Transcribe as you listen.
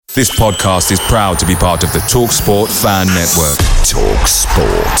This podcast is proud to be part of the TalkSport Fan Network.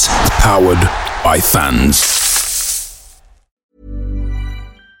 TalkSport. Powered by fans.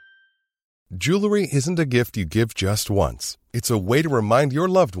 Jewelry isn't a gift you give just once. It's a way to remind your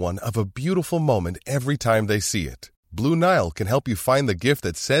loved one of a beautiful moment every time they see it. Blue Nile can help you find the gift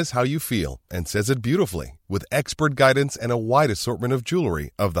that says how you feel and says it beautifully, with expert guidance and a wide assortment of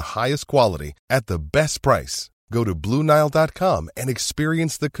jewelry of the highest quality at the best price. Go to BlueNile.com and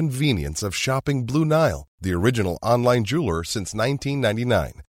experience the convenience of shopping Blue Nile, the original online jeweler since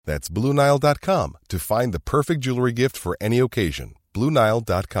 1999. That's BlueNile.com to find the perfect jewelry gift for any occasion.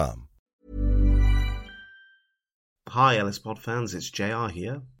 BlueNile.com. Hi LS Pod fans, it's JR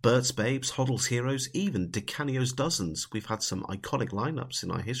here. Bert's Babes, Hoddle's Heroes, even DeCanio's Dozens. We've had some iconic lineups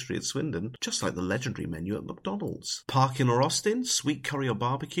in our history at Swindon, just like the legendary menu at McDonald's. Parkin or Austin, sweet curry or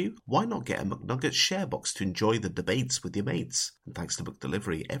barbecue? Why not get a McNuggets share box to enjoy the debates with your mates? And thanks to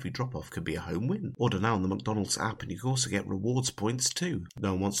McDelivery, every drop-off could be a home win. Order now on the McDonald's app and you can also get rewards points too.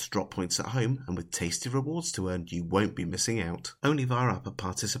 No one wants to drop points at home, and with tasty rewards to earn, you won't be missing out. Only via app at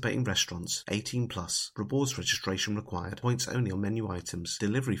participating restaurants. 18+. Rewards registration required. Points only on menu items.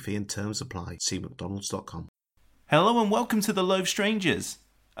 Delivery fee and terms apply. See mcdonalds.com. Hello and welcome to The Loathe Strangers,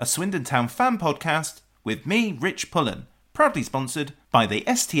 a Swindon Town fan podcast with me, Rich Pullen, proudly sponsored by the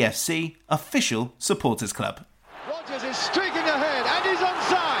STFC Official Supporters Club. Rodgers is streaking ahead and he's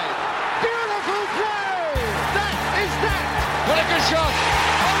onside. Beautiful play! That is that! What a good shot!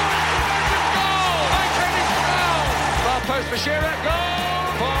 Oh, what a goal! Aiken is fouled! Far post for Shearer,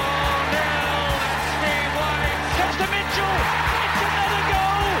 goal! 4-0, that's Steve White. Comes to Mitchell, it's another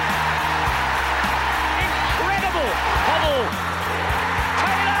goal! Incredible! Hoddle!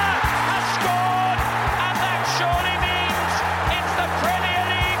 Taylor has scored, and that surely means it's the Premier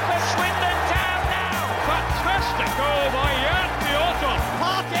League for Swindon Town now! Fantastic goal by Jan Piotr!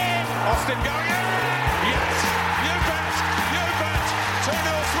 Parkin! Austin going in! Yes! You bet! You bet! 2-0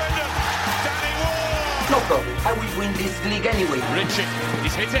 Swindon! Danny Ward! No problem. I will win this league anyway. Richie,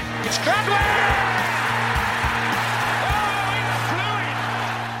 he's hit it. It's Cradwell! Oh, he flew it!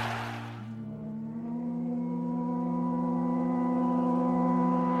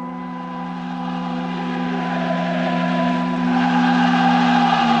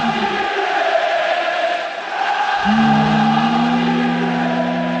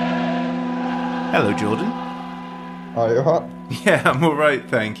 Hello, Jordan. Are you alright? Yeah, I'm alright,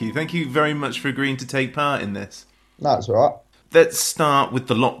 thank you. Thank you very much for agreeing to take part in this. No, it's alright. Let's start with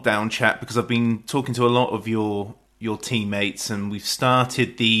the lockdown chat, because I've been talking to a lot of your teammates, and we've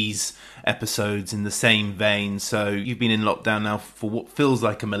started these episodes in the same vein. So you've been in lockdown now for what feels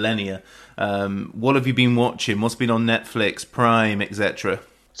like a millennia. What have you been watching? What's been on Netflix, Prime, etc.?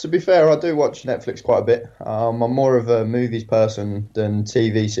 To be fair, I do watch Netflix quite a bit. I'm more of a movies person than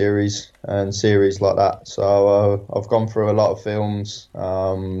TV series and series like that. So I've gone through a lot of films,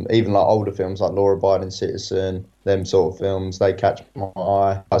 even like older films like Law Abiding Citizen, them sort of films. They catch my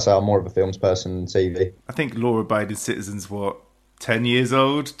eye. I say I'm more of a films person than TV. I think Law Abiding Citizen's, 10 years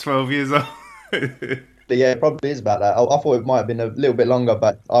old, 12 years old? But yeah, it probably is about that. I thought it might have been a little bit longer,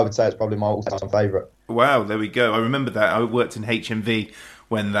 but I would say it's probably my all-time favourite. Wow, there we go. I remember that. I worked in HMV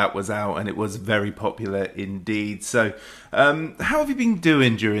when that was out, and it was very popular indeed. So how have you been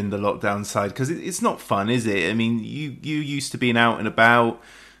doing during the lockdown side? Because it's not fun, is it? I mean, you used to being out and about,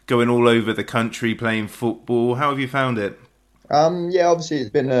 going all over the country, playing football. How have you found it? Yeah, obviously it's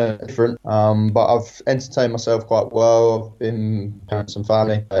been different, but I've entertained myself quite well. I've been with some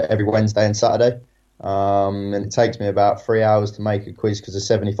family every Wednesday and Saturday, and it takes me about 3 hours to make a quiz because there's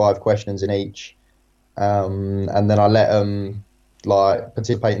 75 questions in each, and then I let them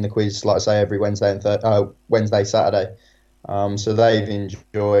participate in the quiz, like I say, every Wednesday and Wednesday, Saturday. So they've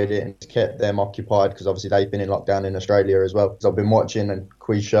enjoyed it and it's kept them occupied because obviously they've been in lockdown in Australia as well. So I've been watching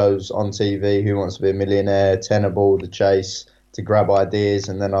quiz shows on TV, Who Wants to Be a Millionaire, Tenable, The Chase, to grab ideas,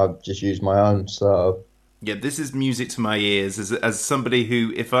 and then I've just used my own. So yeah, this is music to my ears as somebody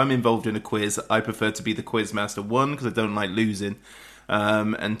who, if I'm involved in a quiz, I prefer to be the quiz master. One, because I don't like losing.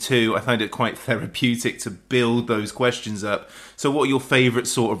 And two, I find it quite therapeutic to build those questions up. So what are your favourite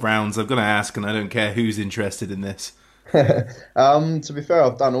sort of rounds? I've got to ask, and I don't care who's interested in this. To be fair,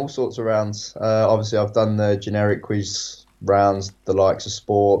 I've done all sorts of rounds. Obviously, I've done the generic quiz rounds, the likes of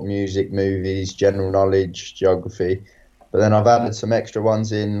sport, music, movies, general knowledge, geography. But then I've added some extra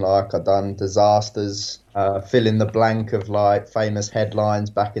ones in, like I've done disasters, fill in the blank of like famous headlines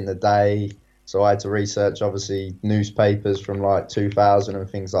back in the day. So I had to research, obviously, newspapers from like 2000 and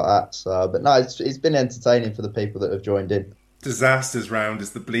things like that. So, but no, it's been entertaining for the people that have joined in. Disasters round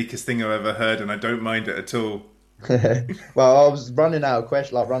is the bleakest thing I've ever heard, and I don't mind it at all. Well, I was running out of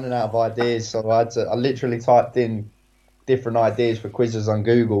questions, like running out of ideas, so I literally typed in different ideas for quizzes on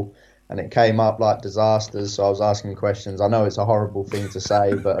Google, and it came up like disasters. So I was asking questions. I know it's a horrible thing to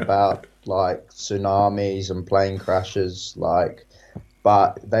say, but about like tsunamis and plane crashes, like,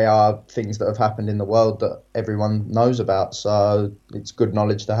 but they are things that have happened in the world that everyone knows about. So it's good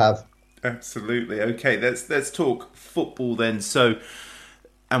knowledge to have. Absolutely. Okay, let's talk football then. So,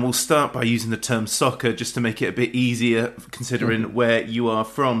 and we'll start by using the term soccer just to make it a bit easier, considering where you are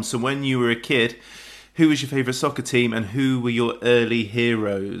from. So, when you were a kid, who was your favourite soccer team, and who were your early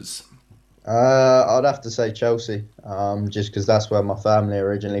heroes? I'd have to say Chelsea, just because that's where my family are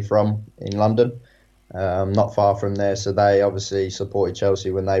originally from in London, not far from there. So they obviously supported Chelsea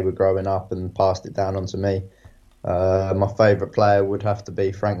when they were growing up and passed it down onto me. My favourite player would have to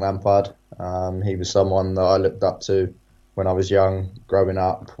be Frank Lampard. He was someone that I looked up to when I was young, growing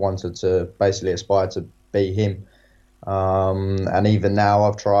up, wanted to basically aspire to be him. And even now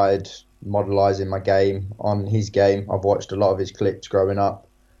I've tried modelising my game on his game. I've watched a lot of his clips growing up,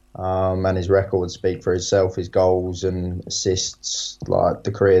 and his records speak for itself. His goals and assists, like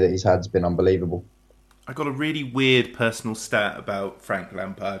the career that he's had has been unbelievable. I got a really weird personal stat about Frank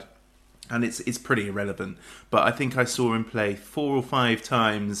Lampard, and it's pretty irrelevant, but I think I saw him play 4 or 5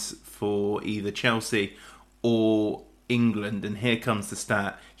 times for either Chelsea or England, and here comes the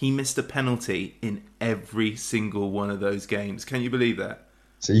stat. He missed a penalty in every single one of those games. Can you believe that?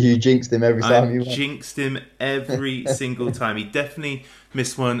 So you jinxed him every time you went? I jinxed him every single time. He definitely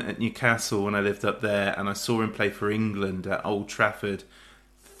missed one at Newcastle when I lived up there, and I saw him play for England at Old Trafford.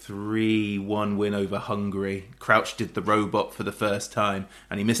 3-1 win over Hungary. Crouch did the robot for the first time,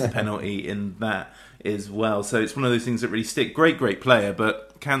 and he missed a penalty in that as well. So it's one of those things that really stick. Great player,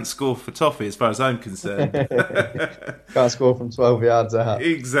 but can't score for toffee as far as I'm concerned. Can't score from 12 yards out.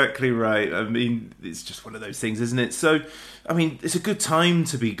 Exactly right. I mean, it's just one of those things, isn't it? So, I mean, it's a good time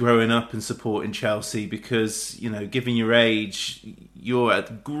to be growing up and supporting Chelsea because, you know, given your age, you're at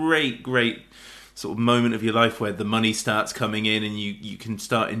a great sort of moment of your life where the money starts coming in and you can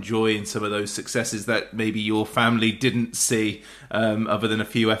start enjoying some of those successes that maybe your family didn't see, other than a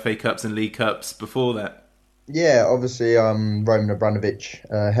few FA Cups and League Cups before that. Yeah, obviously Roman Abramovich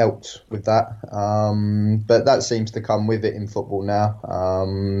helped with that, but that seems to come with it in football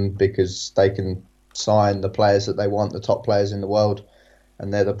now, because they can sign the players that they want, the top players in the world,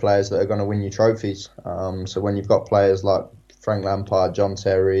 and they're the players that are going to win you trophies. So when you've got players like Frank Lampard, John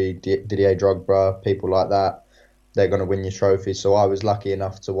Terry, Didier Drogba, people like that, they're going to win you trophies. So I was lucky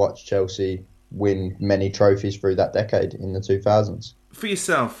enough to watch Chelsea win many trophies through that decade in the 2000s. For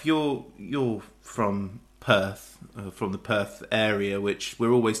yourself, you're from Perth, from the Perth area, which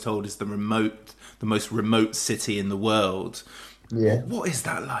we're always told is the most remote city in the world. Yeah. What is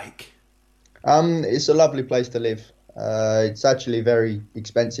that like? It's a lovely place to live. It's actually very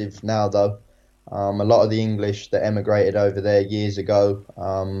expensive now, though. A lot of the English that emigrated over there years ago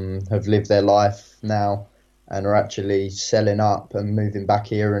have lived their life now and are actually selling up and moving back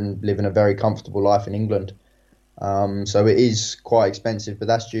here and living a very comfortable life in England. So it is quite expensive, but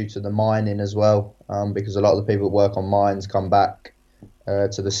that's due to the mining as well, because a lot of the people that work on mines come back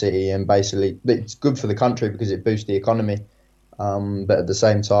to the city, and basically it's good for the country because it boosts the economy. But at the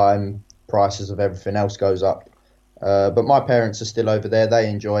same time, prices of everything else goes up. But my parents are still over there. They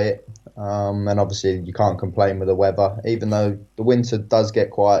enjoy it. And obviously you can't complain with the weather, even though the winter does get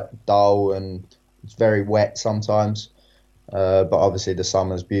quite dull and it's very wet sometimes. But obviously the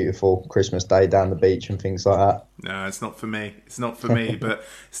summer's beautiful. Christmas Day down the beach and things like that. No, it's not for me. It's not for me. But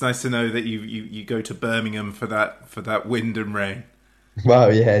it's nice to know that you go to Birmingham for that wind and rain.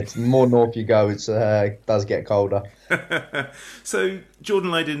 Well, yeah, it's more north you go, it does get colder. So Jordan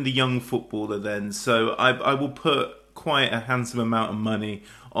Lyden, the young footballer then. So I will put quite a handsome amount of money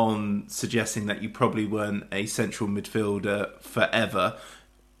on suggesting that you probably weren't a central midfielder forever.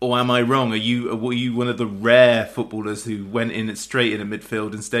 Or am I wrong? Were you one of the rare footballers who went in straight in at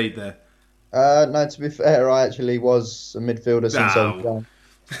midfield and stayed there? No, to be fair, I actually was a midfielder since I was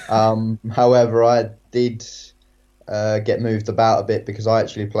young. However, I did get moved about a bit because I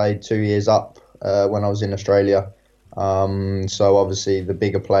actually played 2 years up when I was in Australia. So obviously the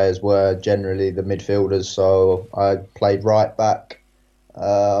bigger players were generally the midfielders. So I played right back,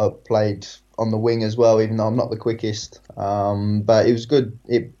 played on the wing as well, even though I'm not the quickest. But it was good.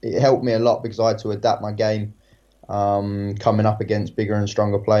 It helped me a lot because I had to adapt my game coming up against bigger and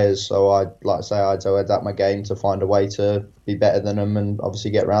stronger players. So I had to adapt my game to find a way to be better than them and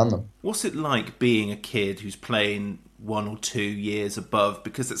obviously get around them. What's it like being a kid who's playing 1 or 2 years above?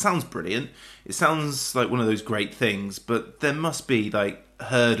 Because it sounds brilliant. It sounds like one of those great things, but there must be like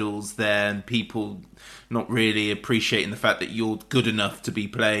hurdles there and people not really appreciating the fact that you're good enough to be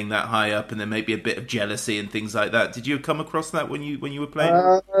playing that high up, and there may be a bit of jealousy and things like that. Did you come across that when you were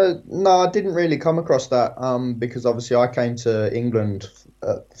playing? No, I didn't really come across that because obviously I came to England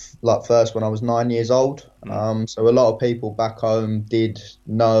like first when I was 9 years old. So a lot of people back home did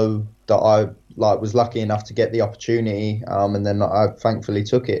know that I was lucky enough to get the opportunity, and then I thankfully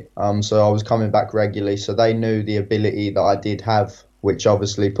took it. So I was coming back regularly, so they knew the ability that I did have, which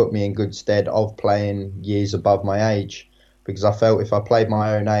obviously put me in good stead of playing years above my age. Because I felt if I played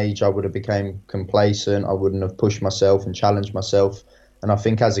my own age, I would have become complacent. I wouldn't have pushed myself and challenged myself. And I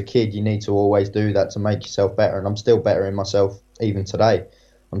think as a kid, you need to always do that to make yourself better. And I'm still bettering myself even today.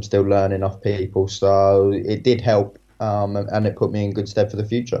 I'm still learning off people. So it did help, and it put me in good stead for the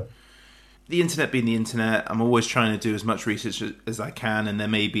future. The internet being the internet, I'm always trying to do as much research as I can, and there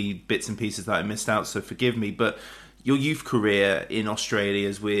may be bits and pieces that I missed out, so forgive me. But your youth career in Australia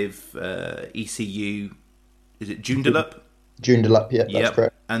is with ECU, is it Joondalup? Joondalup, yeah, that's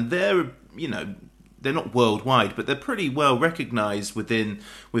correct. And they're, they're not worldwide, but they're pretty well recognised within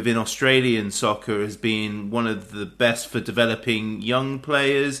Australian soccer as being one of the best for developing young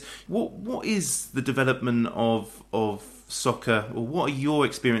players. What is the development of soccer, or what are your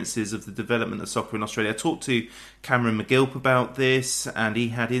experiences of the development of soccer in Australia? I talked to Cameron McGilp about this, and he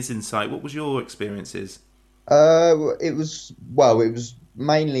had his insight. What was your experiences? It was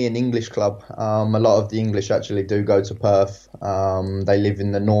mainly an English club. A lot of the English actually do go to Perth. They live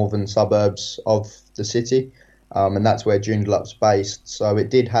in the northern suburbs of the city, and that's where Joondalup's based. So it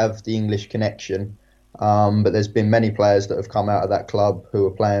did have the English connection, but there's been many players that have come out of that club who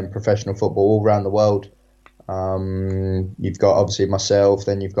are playing professional football all around the world. You've got obviously myself,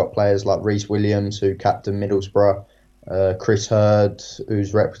 then you've got players like Reece Williams, who captained Middlesbrough, Chris Hurd,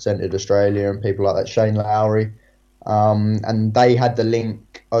 who's represented Australia, and people like that, Shane Lowry. And they had the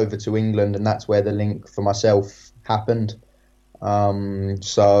link over to England, and that's where the link for myself happened.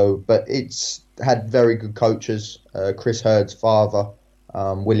 But it's had very good coaches. Chris Hurd's father,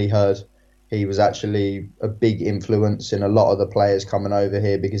 Willie Hurd, he was actually a big influence in a lot of the players coming over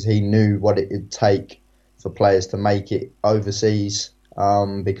here because he knew what it would take for players to make it overseas,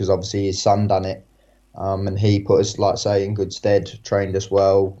 because obviously his son done it. And he put us, like say, in good stead, trained us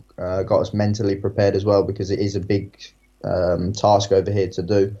well, got us mentally prepared as well, because it is a big task over here to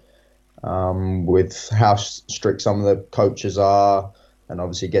do, with how strict some of the coaches are, and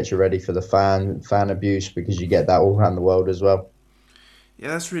obviously gets you ready for the fan abuse, because you get that all around the world as well. Yeah,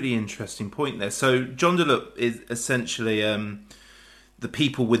 that's a really interesting point there. So Joondalup is essentially the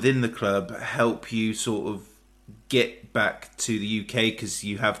people within the club help you sort of get back to the UK because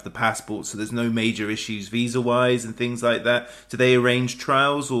you have the passport, so there's no major issues visa-wise and things like that. Do they arrange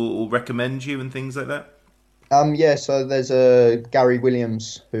trials or recommend you and things like that? Yeah, so there's a Gary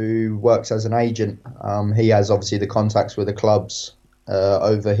Williams who works as an agent. He has obviously the contacts with the clubs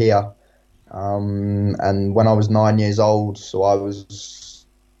over here. And when I was 9 years old, so I was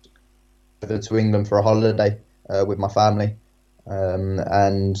over to England for a holiday with my family.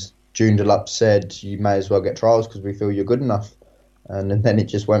 And Joondalup said, you may as well get trials because we feel you're good enough. And then it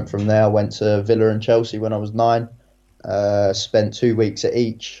just went from there. I went to Villa and Chelsea when I was 9, spent 2 weeks at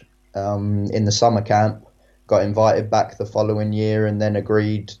each in the summer camp, got invited back the following year, and then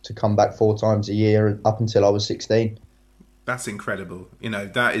agreed to come back 4 times a year up until I was 16. That's incredible.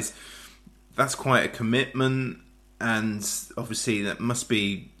 That's quite a commitment, and obviously that must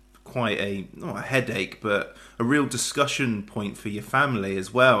be quite not a headache, but a real discussion point for your family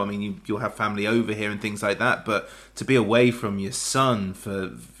as well. I mean, you'll have family over here and things like that, but to be away from your son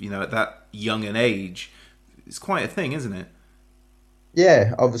for, at that young an age, it's quite a thing, isn't it?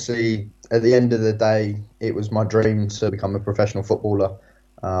 Yeah, obviously, at the end of the day, it was my dream to become a professional footballer.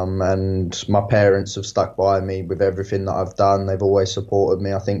 And my parents have stuck by me with everything that I've done. They've always supported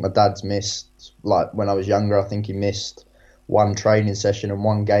me. I think my dad's missed, like when I was younger, I think he missed 1 training session and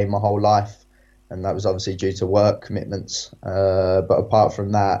 1 game my whole life. And that was obviously due to work commitments. But apart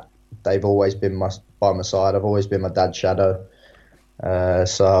from that, they've always been by my side. I've always been my dad's shadow.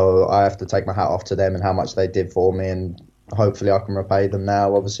 So I have to take my hat off to them and how much they did for me. And hopefully I can repay them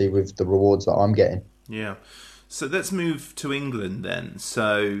now, obviously, with the rewards that I'm getting. Yeah. So let's move to England then.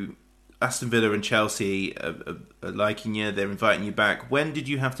 So Aston Villa and Chelsea are liking you. They're inviting you back. When did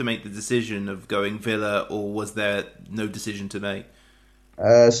you have to make the decision of going Villa, or was there no decision to make?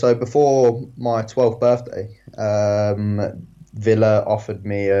 So before my 12th birthday, Villa offered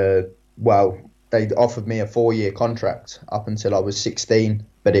me they offered me a 4-year contract up until I was 16,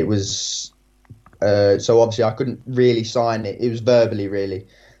 but it was So obviously I couldn't really sign it. It was verbally, really.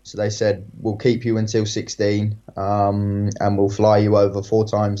 So they said, we'll keep you until 16, and we'll fly you over 4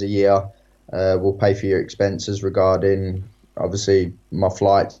 times a year. We'll pay for your expenses regarding, obviously, my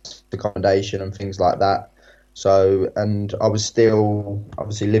flights, accommodation and things like that. So, and I was still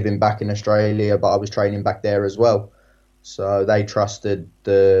obviously living back in Australia, but I was training back there as well. So they trusted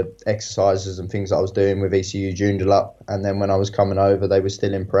the exercises and things that I was doing with ECU Joondalup. And then when I was coming over, they were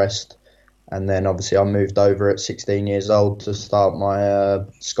still impressed. And then obviously I moved over at 16 years old to start my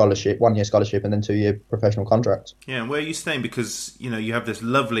scholarship, 1 year scholarship and then 2 year professional contract. Yeah, and where are you staying? Because, you have this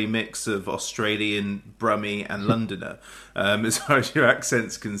lovely mix of Australian, Brummie and Londoner, as far as your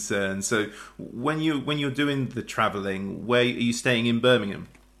accent's concerned. So when you're doing the travelling, where are you staying in Birmingham?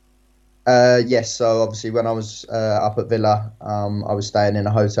 Yes, so obviously when I was up at Villa, I was staying in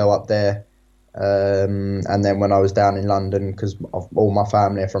a hotel up there. And then when I was down in London, because all my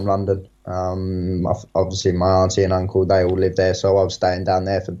family are from London, obviously my auntie and uncle, they all live there, so I was staying down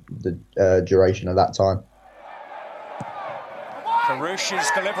there for the duration of that time.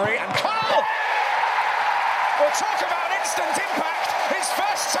 Karush's delivery and Cole! We'll talk about instant impact. His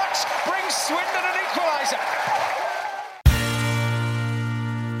first touch brings Swindon an equaliser.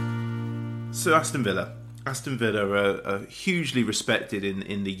 So Aston Villa are hugely respected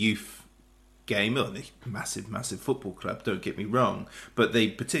in the youth game. Oh, they're a massive football club, don't get me wrong, but they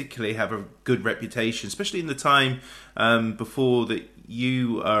particularly have a good reputation, especially in the time before that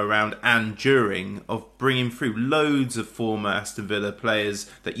you are around and during, of bringing through loads of former Aston Villa players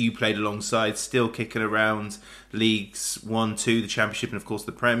that you played alongside, still kicking around leagues 1, 2, the Championship, and of course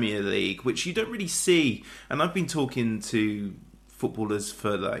the Premier League, which you don't really see. And I've been talking to footballers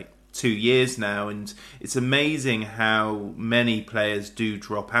for 2 years now, and it's amazing how many players do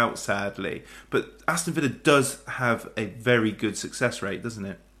drop out, sadly. But Aston Villa does have a very good success rate, doesn't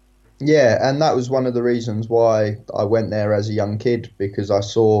it? Yeah, and that was one of the reasons why I went there as a young kid, because I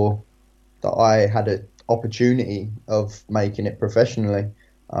saw that I had an opportunity of making it professionally.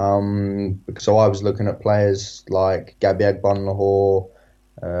 So I was looking at players like Gabby Agbonlahor,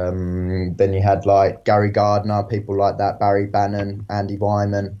 then you had Gary Gardner, people like that, Barry Bannon, Andy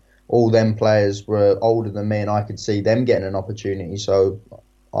Wyman. All them players were older than me, and I could see them getting an opportunity. So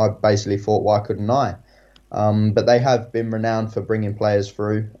I basically thought, why couldn't I? But they have been renowned for bringing players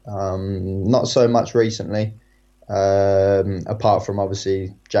through. Not so much recently, apart from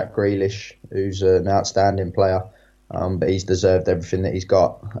obviously Jack Grealish, who's an outstanding player, but he's deserved everything that he's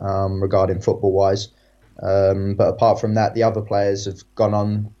got regarding football-wise. But apart from that, the other players have gone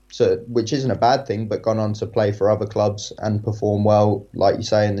on, which isn't a bad thing, but gone on to play for other clubs and perform well, like you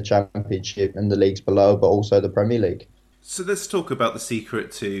say, in the Championship and the leagues below, but also the Premier League. So let's talk about the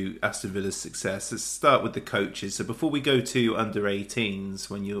secret to Aston Villa's success. Let's start with the coaches. So before we go to under-18s,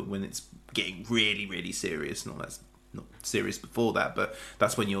 when it's getting really, really serious, not serious before that, but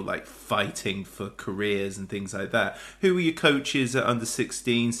that's when you're fighting for careers and things like that. Who are your coaches at under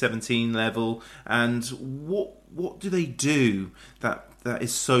 16, 17 level, and what do they do that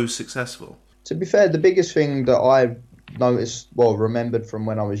is so successful? To be fair, the biggest thing that I remembered from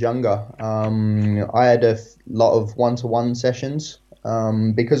when I was younger, I had a lot of one-to-one sessions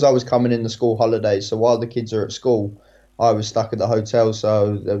because I was coming in the school holidays. So while the kids are at school, I was stuck at the hotel.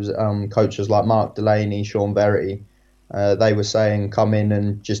 So there was coaches like Mark Delaney, Sean Verity. They were saying, come in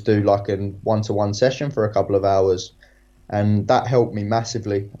and just do a one-to-one session for a couple of hours. And that helped me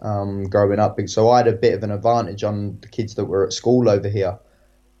massively growing up. So I had a bit of an advantage on the kids that were at school over here.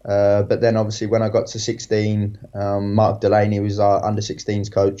 But then obviously when I got to 16, Mark Delaney was our under-16s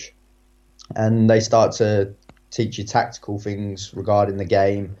coach. And they start to teach you tactical things regarding the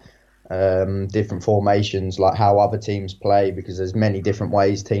game, different formations, like how other teams play, because there's many different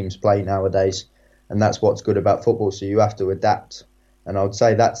ways teams play nowadays. And that's what's good about football. So you have to adapt. And I would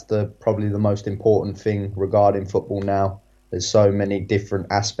say that's probably the most important thing regarding football now. There's so many different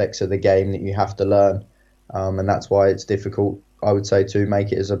aspects of the game that you have to learn. And that's why it's difficult, I would say, to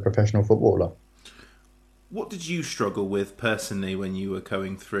make it as a professional footballer. What did you struggle with personally when you were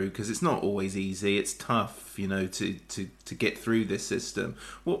going through? Because it's not always easy. It's tough, to get through this system.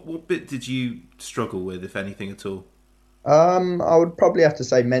 What bit did you struggle with, if anything at all? I would probably have to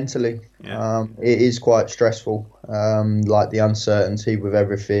say mentally. Yeah. It is quite stressful. The uncertainty with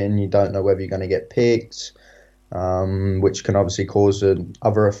everything. You don't know whether you're going to get picked, which can obviously cause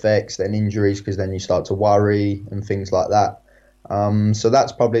other effects, then injuries, because then you start to worry and things like that. So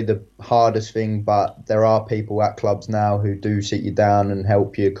that's probably the hardest thing, but there are people at clubs now who do sit you down and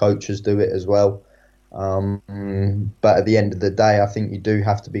help you. Coaches do it as well. But at the end of the day, I think you do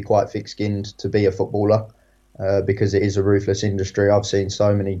have to be quite thick-skinned to be a footballer. Because it is a ruthless industry. I've seen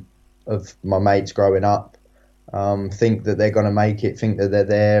so many of my mates growing up think that they're going to make it, think that they're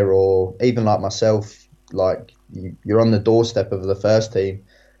there, or even like myself, like you're on the doorstep of the first team,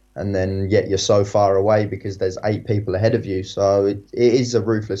 and then yet you're so far away because there's 8 people ahead of you. So it is a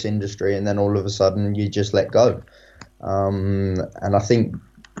ruthless industry, and then all of a sudden you just let go. And I think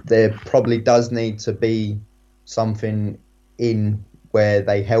there probably does need to be something in where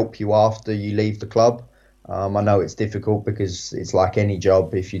they help you after you leave the club. I know it's difficult because it's like any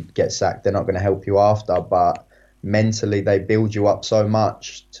job. If you get sacked, they're not going to help you after. But mentally, they build you up so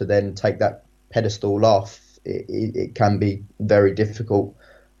much to then take that pedestal off. It can be very difficult.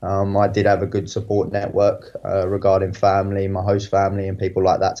 I did have a good support network regarding family, my host family, and people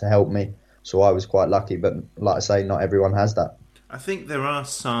like that to help me. So I was quite lucky. But like I say, not everyone has that. I think there are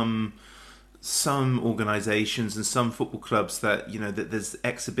some organisations and some football clubs that, you know, that there's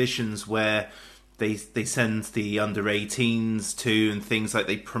exhibitions where they send the under 18s to, and things like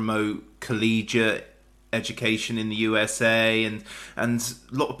they promote collegiate education in the USA, and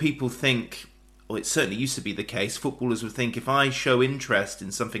a lot of people think, or it certainly used to be the case, footballers would think, if I show interest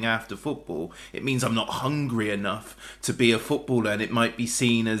in something after football, it means I'm not hungry enough to be a footballer, and it might be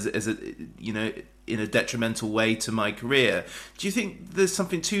seen as a, you know, in a detrimental way to my career. Do you think there's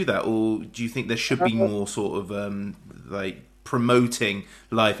something to that, or do you think there should be more sort of like promoting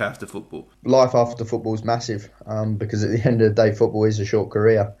life after football? Life after football is massive because at the end of the day, football is a short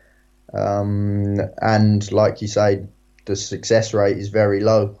career. And like you say, the success rate is very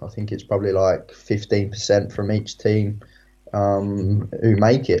low. I think it's probably like 15% from each team who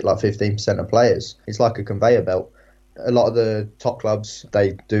make it, like 15% of players. It's like a conveyor belt. A lot of the top clubs,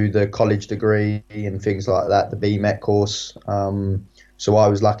 they do the college degree and things like that, the BMET course. So I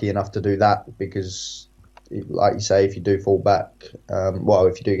was lucky enough to do that because, like you say, if you do fall back,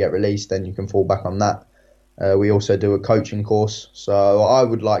 if you do get released, then you can fall back on that. We also do a coaching course. So I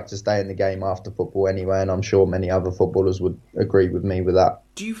would like to stay in the game after football anyway, and I'm sure many other footballers would agree with me with that.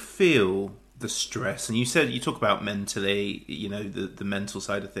 Do you feel the stress? And you talk about mentally, you know, the mental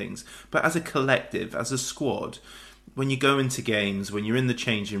side of things, but as a collective, as a squad, when you go into games, when you're in the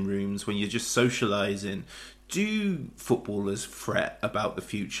changing rooms, when you're just socialising, do footballers fret about the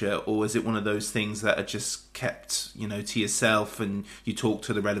future, or is it one of those things that are just kept, you know, to yourself and you talk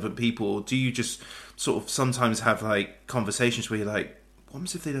to the relevant people? Or do you just sort of sometimes have like conversations where you're like, what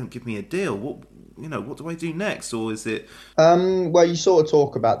happens if they don't give me a deal? What do I do next? Or is it? Well, you sort of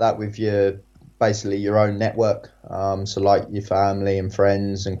talk about that with basically your own network. So like your family and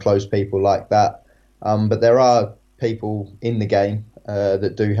friends and close people like that. But there are people in the game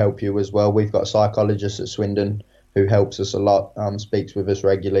that do help you as well. We've got a psychologist at Swindon who helps us a lot, speaks with us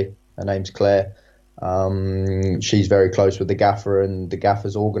regularly. Her name's Claire. She's very close with the gaffer, and the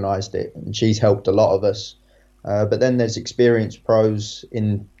gaffer's organised it, and she's helped a lot of us. But then there's experienced pros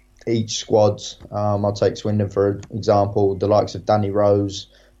in each squad. I'll take Swindon for example, the likes of Danny Rose,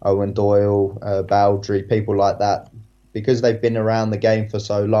 Owen Doyle, Baldry, people like that. Because they've been around the game for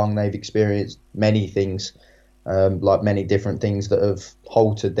so long, they've experienced many things. Like many different things that have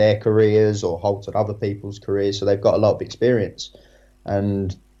halted their careers or halted other people's careers. So they've got a lot of experience,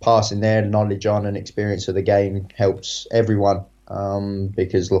 and passing their knowledge on and experience of the game helps everyone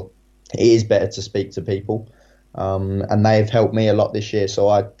because look, it is better to speak to people. And they've helped me a lot this year, so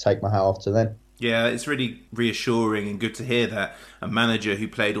I take my hat off to them. Yeah, it's really reassuring and good to hear that a manager who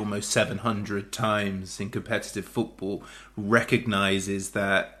played almost 700 times in competitive football recognises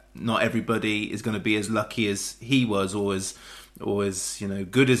that not everybody is going to be as lucky as he was, or as you know,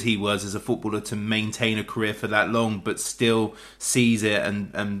 good as he was as a footballer to maintain a career for that long, but still sees it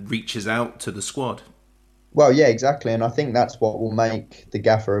and reaches out to the squad. Well, yeah, exactly, and I think that's what will make the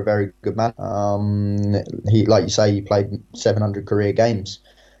gaffer a very good man. He, like you say, he played 700 career games,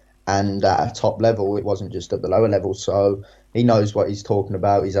 and at a top level, it wasn't just at the lower level. So he knows what he's talking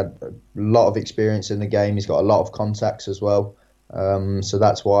about. He's had a lot of experience in the game. He's got a lot of contacts as well. So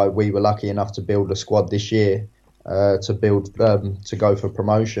that's why we were lucky enough to build a squad this year to go for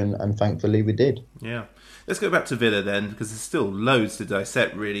promotion, and thankfully we did. Yeah. Let's go back to Villa then, because there's still loads to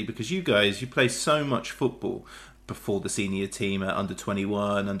dissect really, because you play so much football before the senior team at under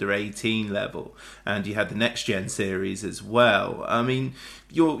 21, under 18 level, and you had the Next Gen series as well. I mean,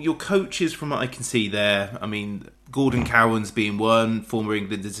 your coaches, from what I can see there, I mean, Gordon Cowan's being one, former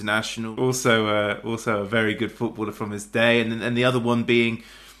England international, also a very good footballer from his day, and the other one being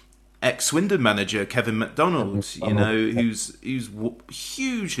ex-Swindon manager Kevin McDonald, you know, who's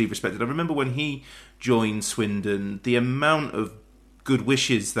hugely respected. I remember when he joined Swindon, the amount of good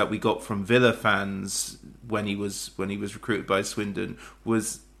wishes that we got from Villa fans when he was recruited by Swindon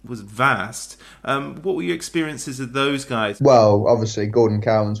was was vast. What were your experiences of those guys? Well, obviously, Gordon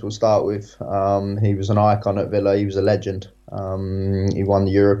Cowans we'll start with. He was an icon at Villa. He was a legend. He won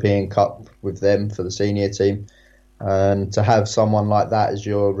the European Cup with them for the senior team. And to have someone like that as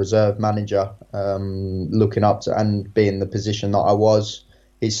your reserve manager, looking up to and being the position that I was,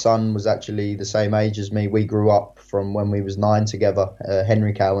 his son was actually the same age as me. We grew up from when we was 9 together,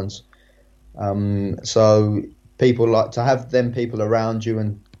 Henry Cowans. So people like to have them people around you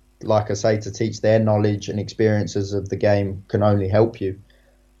and, like I say, to teach their knowledge and experiences of the game can only help you.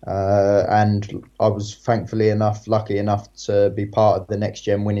 And I was lucky enough to be part of the next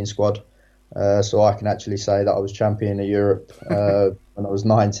gen winning squad. So I can actually say that I was champion of Europe when I was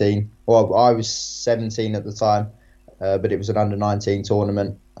 19. Well, I was 17 at the time, but it was an under-19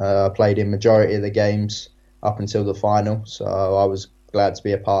 tournament. I played in majority of the games up until the final, so I was glad to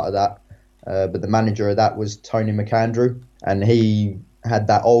be a part of that. But the manager of that was Tony McAndrew, and he had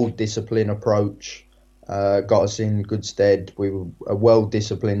that old discipline approach, got us in good stead. We were a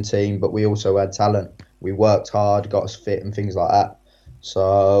well-disciplined team, but we also had talent. We worked hard, got us fit and things like that.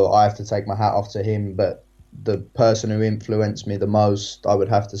 So I have to take my hat off to him. But the person who influenced me the most, I would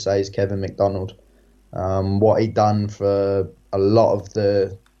have to say, is Kevin McDonald. What he'd done for a lot of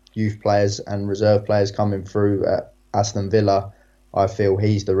the youth players and reserve players coming through at Aston Villa, I feel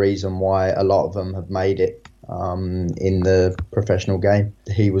he's the reason why a lot of them have made it in the professional game.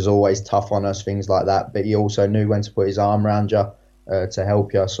 He was always tough on us, things like that, but he also knew when to put his arm around you to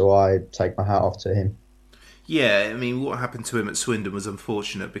help you, so I take my hat off to him. Yeah, I mean, what happened to him at Swindon was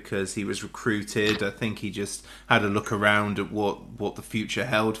unfortunate because he was recruited. I think he just had a look around at what the future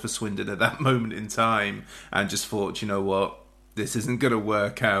held for Swindon at that moment in time and just thought, you know what, this isn't going to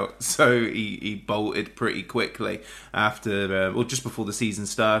work out. So he bolted pretty quickly after, just before the season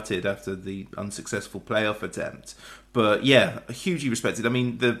started, after the unsuccessful playoff attempt. But yeah, hugely respected. I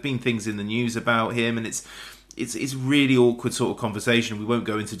mean, there have been things in the news about him, and it's really awkward sort of conversation. We won't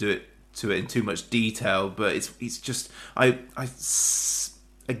go into it in too much detail, but it's just I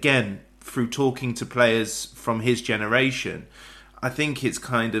again, through talking to players from his generation, I think it's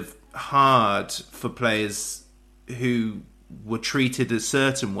kind of hard for players who were treated a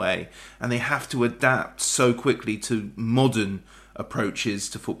certain way and they have to adapt so quickly to modern approaches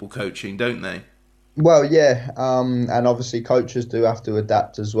to football coaching, don't they? Well, yeah, and obviously coaches do have to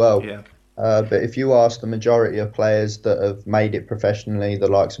adapt as well. Yeah. But if you ask the majority of players that have made it professionally, the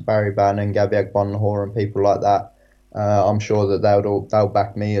likes of Barry Bannon, Gabby Agbonlahor and people like that, I'm sure that they'll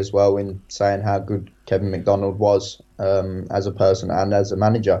back me as well in saying how good Kevin McDonald was as a person and as a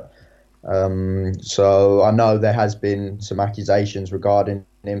manager. So I know there has been some accusations regarding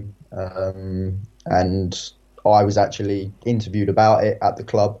him, and I was actually interviewed about it at the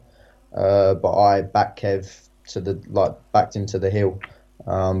club, but I backed Kev backed him to the hill.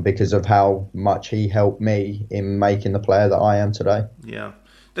 Because of how much he helped me in making the player that I am today. Yeah.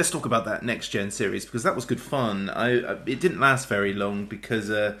 Let's talk about that Next Gen series, because that was good fun. It didn't last very long because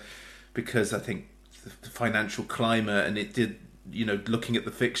I think the financial climate, and it did, looking at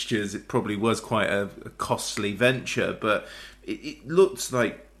the fixtures, it probably was quite a costly venture, but it looks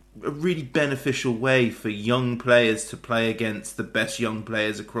like a really beneficial way for young players to play against the best young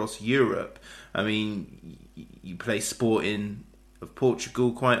players across Europe. I mean, you play Sporting of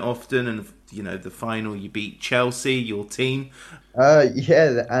Portugal quite often, and the final you beat Chelsea, your team.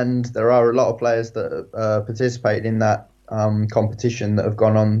 Yeah, and there are a lot of players that participated in that competition that have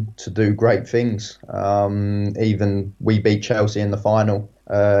gone on to do great things. Even we beat Chelsea in the final.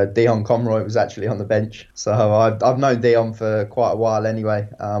 Dion Conroy was actually on the bench, so I've known Dion for quite a while anyway.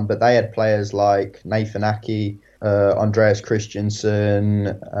 But they had players like Nathan Aki, Andreas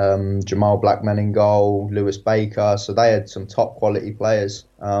Christensen, Jamal Blackman in goal, Lewis Baker. So they had some top quality players.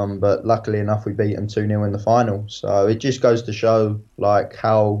 But luckily enough, we beat them 2-0 in the final. So it just goes to show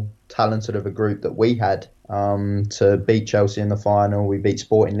how talented of a group that we had to beat Chelsea in the final. We beat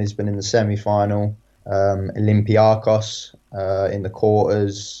Sporting Lisbon in the semi-final, Olympiacos in the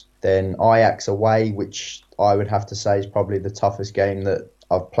quarters, then Ajax away, which I would have to say is probably the toughest game that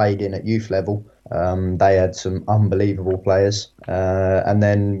I've played in at youth level. They had some unbelievable players. And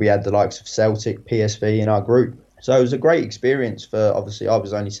then we had the likes of Celtic, PSV in our group. So it was a great experience for, obviously, I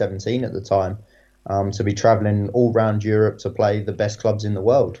was only 17 at the time, to be travelling all around Europe to play the best clubs in the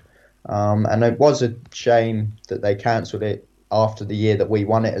world. And it was a shame that they cancelled it after the year that we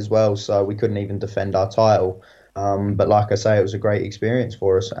won it as well, so we couldn't even defend our title. But like I say, it was a great experience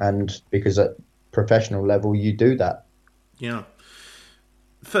for us, and because at professional level you do that. Yeah.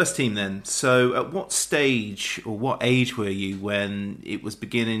 First team then. So at what stage or what age were you when it was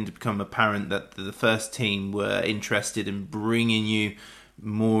beginning to become apparent that the first team were interested in bringing you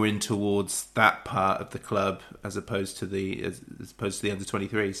more in towards that part of the club as opposed to the under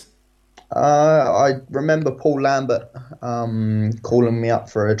 23s? I remember Paul Lambert calling me up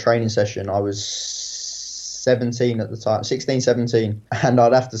for a training session. I was 17 at the time, 16, 17. And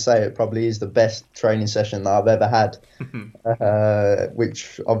I'd have to say it probably is the best training session that I've ever had,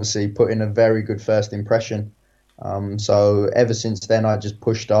 which obviously put in a very good first impression. So ever since then, I just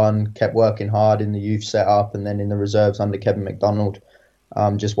pushed on, kept working hard in the youth setup and then in the reserves under Kevin McDonald,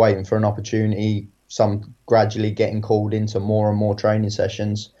 just waiting for an opportunity, some gradually getting called into more and more training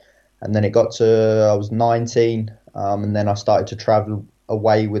sessions. And then it got to, I was 19, and then I started to travel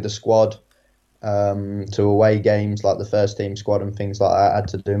away with the squad to away games like the first team squad and things like that. I had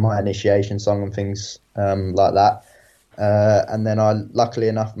to do my initiation song and things like that. And then I, luckily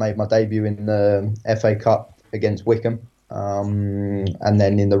enough, made my debut in the FA Cup against Wickham. And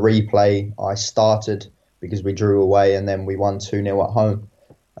then in the replay, I started because we drew away and then we won 2-0 at home.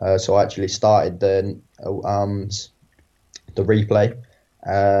 So I actually started the replay.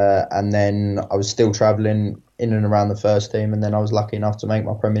 And then I was still travelling in and around the first team, and then I was lucky enough to make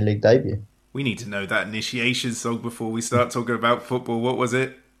my Premier League debut. We need to know that initiation song before we start talking about football. What was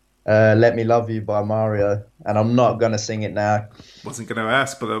it? Let Me Love You by Mario, and I'm not going to sing it now. Wasn't going to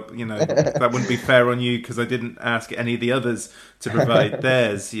ask, but that wouldn't be fair on you because I didn't ask any of the others to provide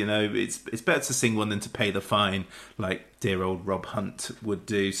theirs. It's better to sing one than to pay the fine, like dear old Rob Hunt would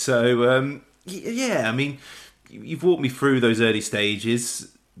do. So yeah, I mean, you've walked me through those early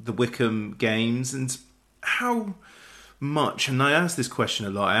stages, the Wickham games, and how much, and I ask this question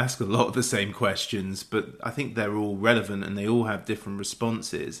a lot, I ask a lot of the same questions, but I think they're all relevant and they all have different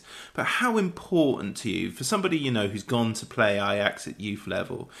responses. But how important to you, for somebody, who's gone to play Ajax at youth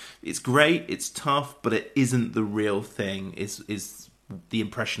level, it's great, it's tough, but it isn't the real thing, is the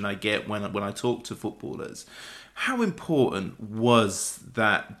impression I get when I talk to footballers. How important was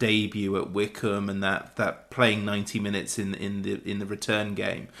that debut at Wickham and that playing 90 minutes in the return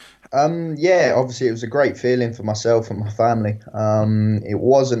game? Yeah, obviously it was a great feeling for myself and my family. It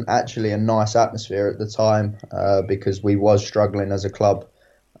wasn't actually a nice atmosphere at the time because we was struggling as a club.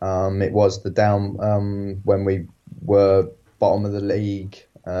 It was the down when we were bottom of the league.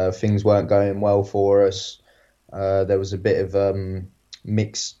 Things weren't going well for us. There was a bit of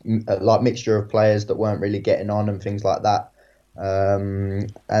mixture of players that weren't really getting on and things like that.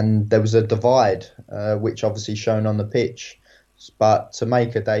 And there was a divide, which obviously shown on the pitch. But to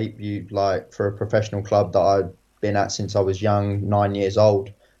make a debut for a professional club that I'd been at since I was young, 9 years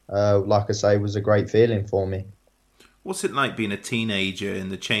old, like I say, was a great feeling for me. What's it like being a teenager in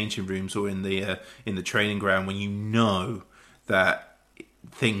the changing rooms or in the training ground when you know that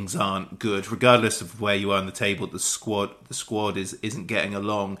things aren't good, regardless of where you are on the table? The squad isn't getting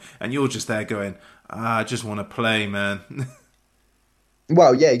along, and you're just there going, I just want to play, man.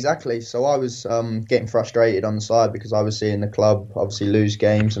 Well, yeah, exactly. So I was getting frustrated on the side because I was seeing the club obviously lose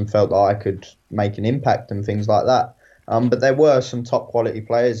games and felt that I could make an impact and things like that. But there were some top quality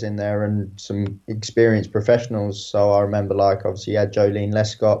players in there and some experienced professionals. So I remember obviously you had Jolene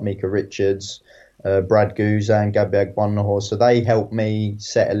Lescott, Mika Richards, Brad Guzan, Gabriel Bonahor. So they helped me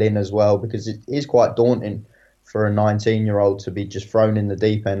settle in as well because it is quite daunting for a 19-year-old to be just thrown in the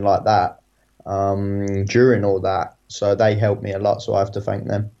deep end like that during all that. So they helped me a lot, so I have to thank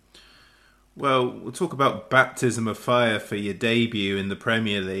them. Well, we'll talk about baptism of fire for your debut in the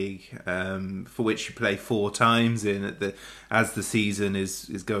Premier League, for which you play 4 times as the season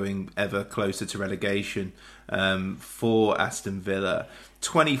is going ever closer to relegation for Aston Villa.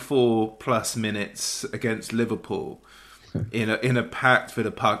 24 plus minutes against Liverpool in a packed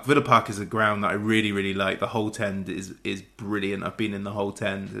Villa Park. Villa Park is a ground that I really, really like. The Holt End is brilliant. I've been in the Holt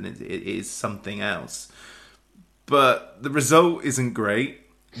End and it is something else. But the result isn't great.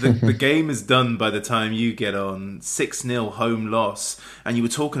 The game is done by the time you get on. 6-0 home loss. And you were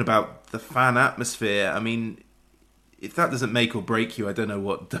talking about the fan atmosphere. I mean, if that doesn't make or break you, I don't know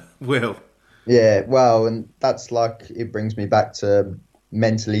what will. Yeah, well, and that's it brings me back to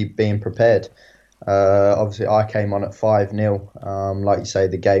mentally being prepared. Obviously, I came on at 5-0. Like you say,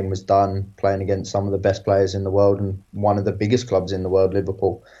 the game was done, playing against some of the best players in the world and one of the biggest clubs in the world,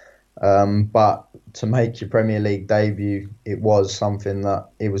 Liverpool. But to make your Premier League debut, it was something that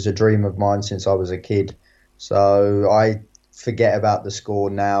it was a dream of mine since I was a kid. So I forget about the score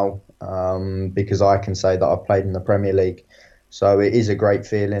now because I can say that I've played in the Premier League. So it is a great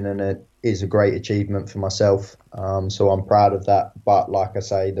feeling and it is a great achievement for myself. So I'm proud of that. But like I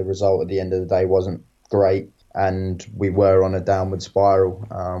say, the result at the end of the day wasn't great. And we were on a downward spiral,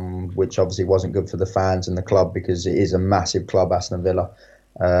 which obviously wasn't good for the fans and the club because it is a massive club, Aston Villa.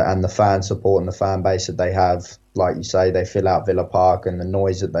 And the fan support and the fan base that they have, like you say, they fill out Villa Park, and the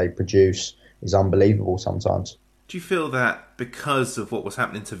noise that they produce is unbelievable sometimes. Do you feel that because of what was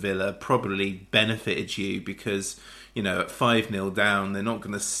happening to Villa probably benefited you because, at 5-0 down, they're not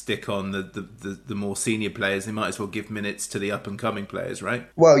going to stick on the more senior players. They might as well give minutes to the up-and-coming players, right?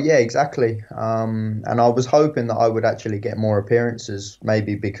 Well, yeah, exactly. And I was hoping that I would actually get more appearances,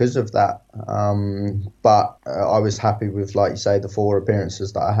 maybe because of that. But I was happy with, like you say, the 4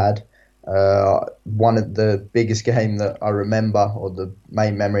 appearances that I had. One of the biggest game that I remember, or the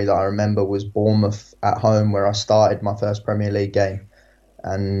main memory that I remember, was Bournemouth at home, where I started my first Premier League game,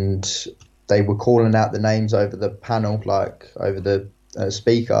 and they were calling out the names over the panel, like over the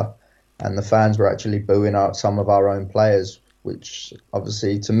speaker, and the fans were actually booing out some of our own players, which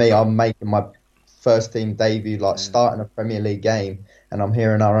obviously to me, I'm making my first team debut, like starting a Premier League game, and I'm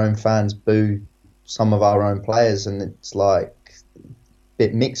hearing our own fans boo some of our own players, and it's like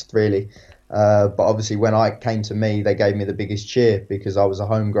bit mixed really, but obviously when I came to me, they gave me the biggest cheer because I was a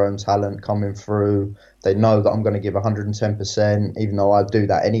homegrown talent coming through. They know that I'm going to give 110%, even though I do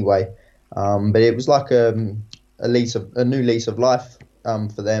that anyway. But it was like a new lease of life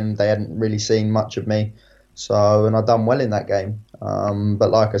for them. They hadn't really seen much of me, and I done well in that game. But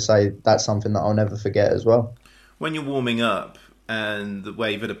like I say, that's something that I'll never forget as well. When you're warming up, and the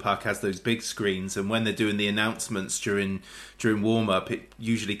way Villa Park has those big screens, and when they're doing the announcements during warm-up, it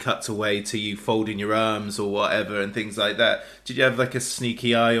usually cuts away to you folding your arms or whatever and things like that. Did you have like a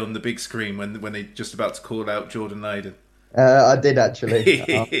sneaky eye on the big screen when they're just about to call out Jordan Lyden? I did actually.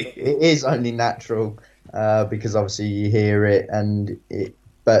 It is only natural because obviously you hear it,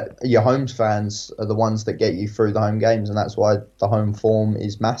 but your home fans are the ones that get you through the home games, and that's why the home form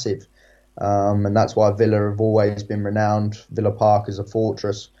is massive. And that's why Villa have always been renowned, Villa Park, as a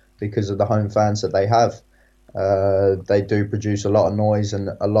fortress because of the home fans that they have. They do produce a lot of noise and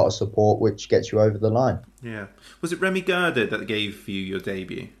a lot of support, which gets you over the line. Yeah. Was it Remy Gardner that gave you your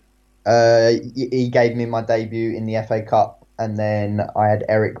debut? He gave me my debut in the FA Cup, and then I had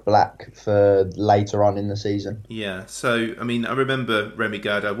Eric Black for later on in the season. Yeah, so, I mean, I remember Remy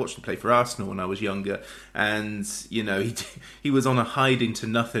Gardner. I watched him play for Arsenal when I was younger, and, he was on a hiding to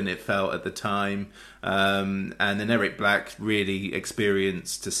nothing, it felt, at the time. And then Eric Black, really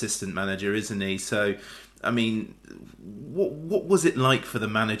experienced assistant manager, isn't he? So, I mean, what was it like for the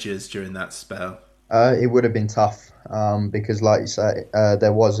managers during that spell? It would have been tough because, like you say,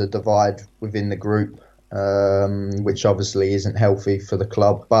 there was a divide within the group, which obviously isn't healthy for the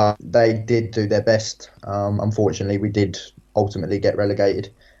club. But they did do their best. Unfortunately, we did ultimately get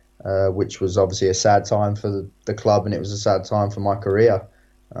relegated, which was obviously a sad time for the club, and it was a sad time for my career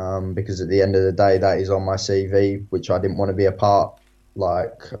because at the end of the day, that is on my CV, which I didn't want to be a part.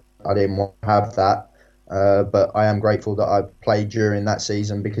 Like, I didn't want to have that. But I am grateful that I played during that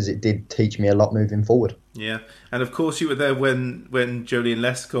season because it did teach me a lot moving forward. Yeah, and of course you were there when Joleon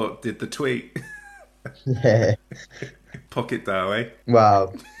Lescott did the tweet. Yeah. Pocket dial, eh?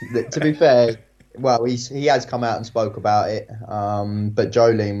 Well, to be fair, he has come out and spoke about it. But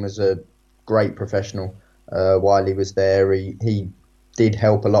Joleon was a great professional while he was there. He did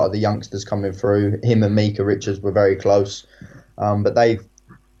help a lot of the youngsters coming through. Him and Mika Richards were very close. But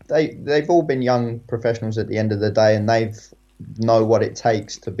they've all been young professionals at the end of the day, and they know what it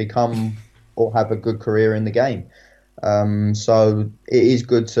takes to become or have a good career in the game. So it is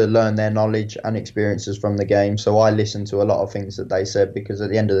good to learn their knowledge and experiences from the game. So I listened to a lot of things that they said because at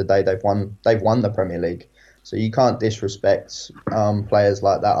the end of the day, they've won the Premier League. So you can't disrespect players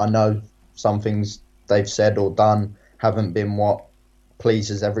like that. I know some things they've said or done haven't been what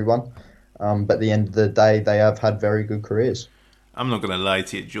pleases everyone. But at the end of the day, they have had very good careers. I'm not going to lie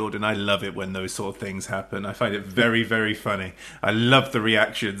to you, Jordan. I love it when those sort of things happen. I find it very, very funny. I love the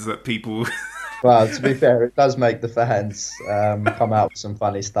reactions that people... Well, to be fair, it does make the fans come out with some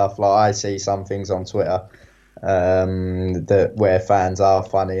funny stuff. Like I see some things on Twitter where fans are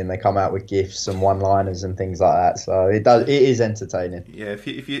funny and they come out with gifs and one-liners and things like that. So it is entertaining. Yeah,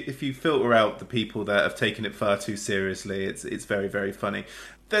 if you filter out the people that have taken it far too seriously, it's very, very funny.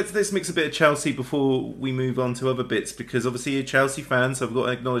 Let's mix a bit of Chelsea before we move on to other bits, because obviously you're Chelsea fans, so I've got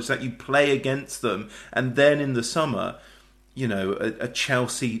to acknowledge that you play against them, and then in the summer, a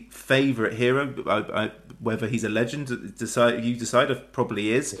Chelsea favourite hero, whether he's a legend, you decide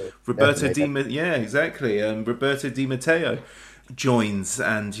probably is. Yeah, Roberto Di Matteo joins,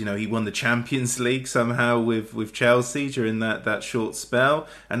 and he won the Champions League somehow with Chelsea during that short spell,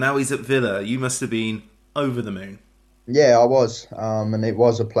 and now he's at Villa. You must have been over the moon. Yeah, I was, and it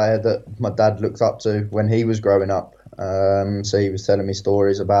was a player that my dad looked up to when he was growing up. So he was telling me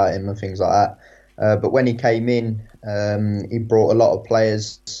stories about him and things like that. But when he came in, he brought a lot of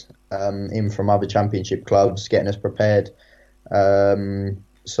players in from other championship clubs, getting us prepared.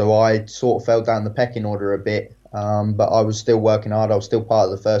 So I sort of fell down the pecking order a bit, but I was still working hard. I was still part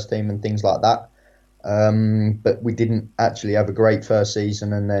of the first team and things like that. But we didn't actually have a great first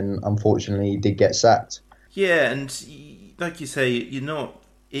season, and then unfortunately did get sacked. Yeah, and like you say, you're not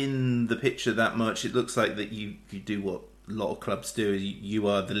in the picture that much. It looks like that you do what a lot of clubs do. You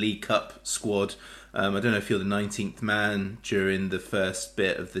are the League Cup squad. I don't know if you're the 19th man during the first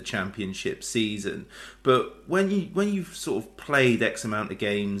bit of the championship season, but when you've sort of played X amount of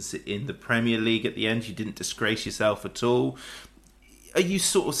games in the Premier League at the end, you didn't disgrace yourself at all. Are you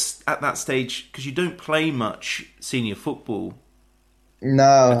sort of at that stage, because you don't play much senior football?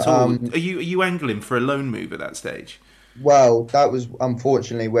 No. At all? Are you angling for a loan move at that stage? Well, that was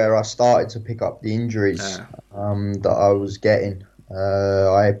unfortunately where I started to pick up the injuries that I was getting.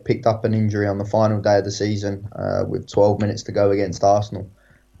 I picked up an injury on the final day of the season with 12 minutes to go against Arsenal.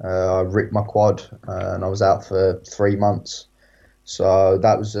 I ripped my quad and I was out for 3 months. So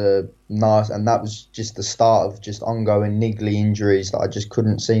that was and that was just the start of just ongoing niggly injuries that I just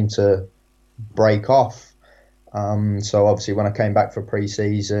couldn't seem to break off. So obviously when I came back for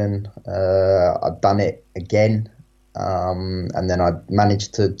pre-season, I'd done it again. And then I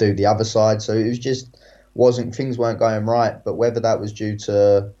managed to do the other side. So it was just, things weren't going right. But whether that was due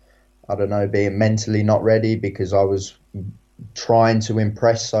to, I don't know, being mentally not ready because I was trying to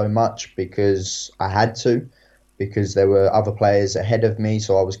impress so much because I had to, because there were other players ahead of me.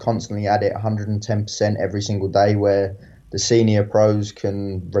 So I was constantly at it 110% every single day, where the senior pros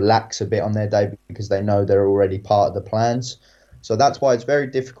can relax a bit on their day because they know they're already part of the plans. So that's why it's very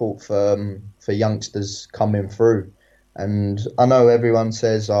difficult for youngsters coming through. And I know everyone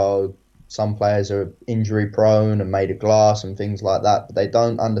says, oh, some players are injury prone and made of glass and things like that, but they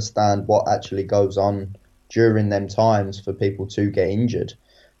don't understand what actually goes on during them times for people to get injured.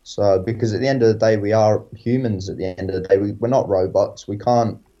 So, because at the end of the day, we are humans at the end of the day. We're not robots. We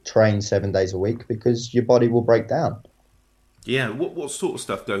can't train 7 days a week because your body will break down. Yeah, what sort of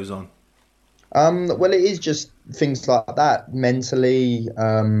stuff goes on? Well, it is just things like that. Mentally,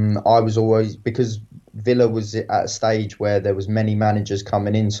 I was always, because Villa was at a stage where there was many managers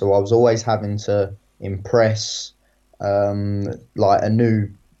coming in, so I was always having to impress, like a new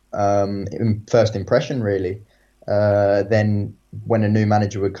first impression, really. Then when a new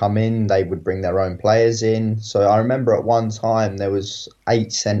manager would come in, they would bring their own players in. So I remember at one time there was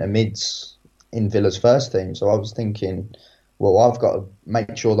 8 centre mids in Villa's first team. So I was thinking, well, I've got to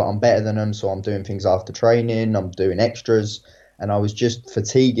make sure that I'm better than them. So I'm doing things after training, I'm doing extras. And I was just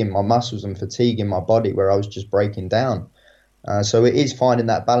fatiguing my muscles and fatiguing my body, where I was just breaking down. So it is finding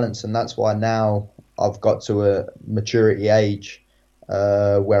that balance. And that's why now I've got to a maturity age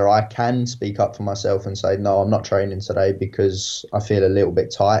where I can speak up for myself and say, no, I'm not training today because I feel a little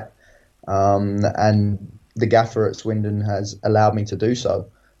bit tight. And the gaffer at Swindon has allowed me to do so.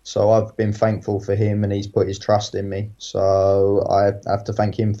 So I've been thankful for him, and he's put his trust in me. So I have to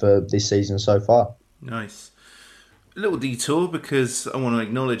thank him for this season so far. Nice. A little detour because I want to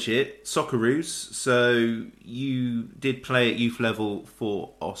acknowledge it. Socceroos. So you did play at youth level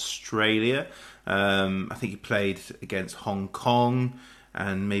for Australia. I think you played against Hong Kong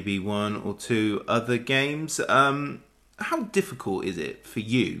and maybe 1 or 2 other games. How difficult is it for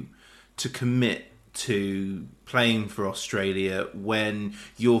you to commit to playing for Australia when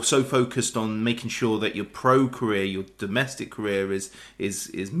you're so focused on making sure that your pro career, your domestic career is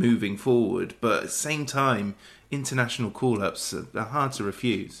moving forward, but at the same time, international call-ups are hard to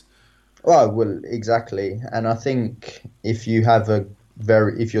refuse? Well, exactly. And I think if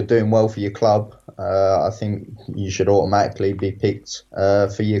you're doing well for your club, I think you should automatically be picked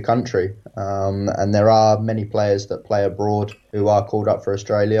for your country. And there are many players that play abroad who are called up for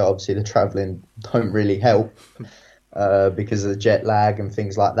Australia. Obviously, the travelling don't really help because of the jet lag and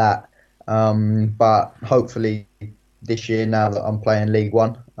things like that. But hopefully this year, now that I'm playing League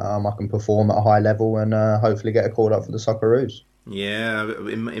One, I can perform at a high level and hopefully get called up for the Socceroos. Yeah,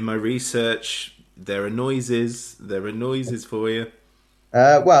 in my research, there are noises for you.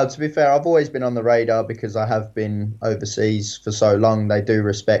 Well, to be fair, I've always been on the radar because I have been overseas for so long. They do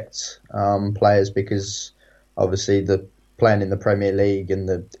respect players because obviously the playing in the Premier League and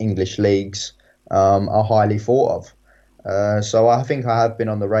the English leagues are highly thought of. So I think I have been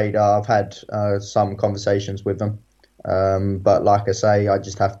on the radar. I've had some conversations with them. But like I say, I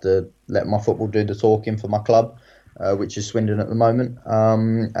just have to let my football do the talking for my club, which is Swindon at the moment,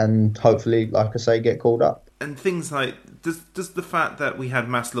 and hopefully, like I say, get called up. And things like, does the fact that we had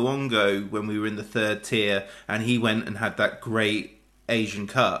Mas Luongo when we were in the 3rd tier and he went and had that great Asian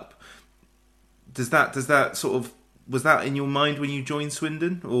Cup, does that sort of Was that in your mind when you joined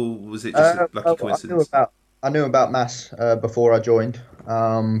Swindon, or was it just a lucky coincidence? I knew about Mass before I joined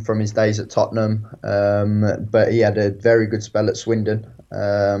from his days at Tottenham, but he had a very good spell at Swindon.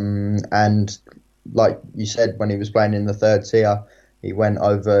 And like you said, when he was playing in the third tier, he went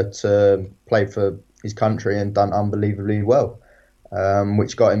over to play for his country and done unbelievably well,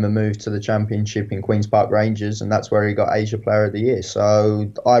 which got him a move to the Championship in Queen's Park Rangers, and that's where he got Asia Player of the Year.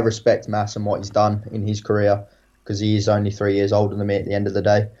 So I respect Mass and what he's done in his career, because he is only 3 years older than me at the end of the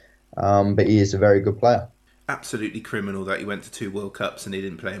day, but he is a very good player. Absolutely criminal that he went to 2 World Cups and he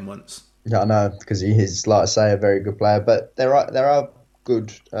didn't play in once. Yeah, I know, because he is, like I say, a very good player. But there are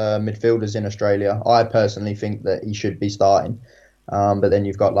good midfielders in Australia. I personally think that he should be starting. But then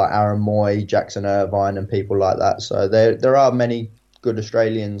you've got like Aaron Moy, Jackson Irvine, and people like that. So there are many good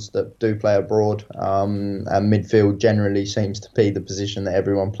Australians that do play abroad. And midfield generally seems to be the position that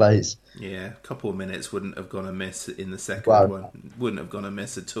everyone plays. Yeah, a couple of minutes wouldn't have gone amiss in the second one. Wouldn't have gone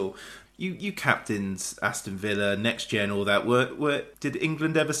amiss at all. You captained Aston Villa, Next Gen, all that. Did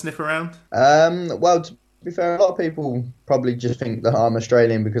England ever sniff around? Well, to be fair, a lot of people probably just think that I'm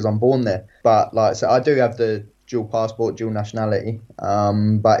Australian because I'm born there. But like I said, I do have the dual passport, dual nationality.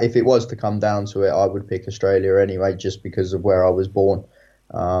 But if it was to come down to it, I would pick Australia anyway, just because of where I was born.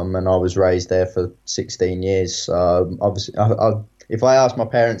 And I was raised there for 16 years. So obviously, if I ask my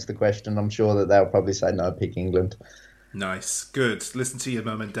parents the question, I'm sure that they'll probably say no, pick England. Nice, good. Listen to your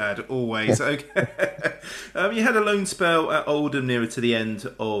mum and dad always. Okay. You had a loan spell at Oldham nearer to the end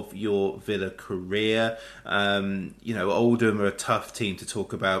of your Villa career. Oldham are a tough team to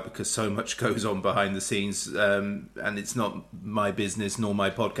talk about because so much goes on behind the scenes, and it's not my business nor my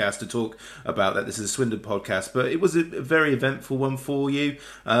podcast to talk about that. This is a Swindon podcast, but it was a very eventful one for you.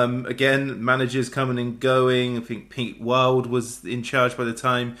 Again, managers coming and going. I think Pete Wild was in charge by the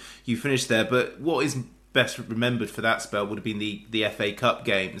time you finished there. But what is best remembered for that spell would have been the FA Cup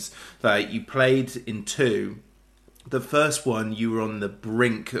games that you played in 2. The first one, you were on the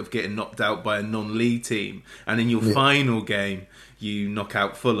brink of getting knocked out by a non-league team, and in your final game, you knock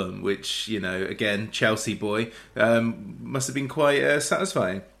out Fulham, which, again, Chelsea boy, must have been quite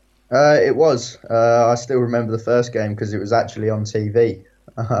satisfying. It was. I still remember the first game because it was actually on TV.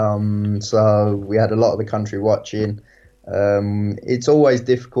 So we had a lot of the country watching. It's always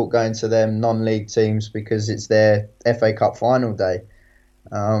difficult going to them non-league teams because it's their FA Cup final day,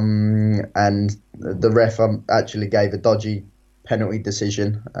 and the ref actually gave a dodgy penalty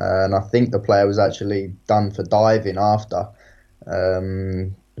decision, and I think the player was actually done for diving after,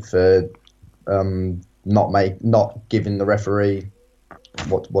 for not giving the referee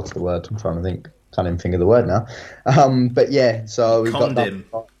what's the word? I'm trying to think. Can't even think of the word now. But yeah, so we got him.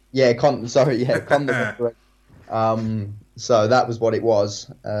 Conned the referee. So that was what it was,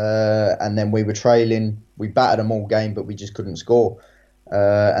 and then we were trailing. We battered them all game, but we just couldn't score.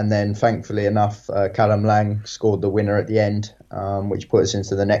 And then, thankfully enough, Callum Lang scored the winner at the end, which put us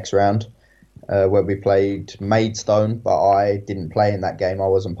into the next round, where we played Maidstone. But I didn't play in that game; I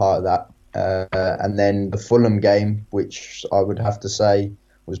wasn't part of that. And then the Fulham game, which I would have to say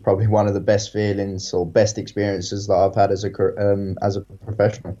was probably one of the best feelings or best experiences that I've had as a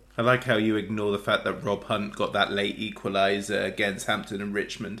professional. I like how you ignore the fact that Rob Hunt got that late equaliser against Hampton and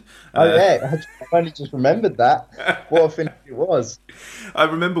Richmond. I've only just remembered that. What a finish it was. I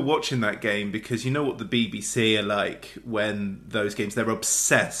remember watching that game because you know what the BBC are like when those games, they're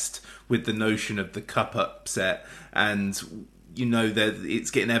obsessed with the notion of the cup upset, and you know that it's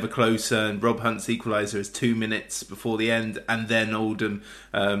getting ever closer, and Rob Hunt's equaliser is 2 minutes before the end, and then Oldham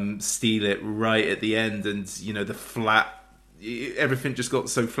steal it right at the end, and the flat. Everything just got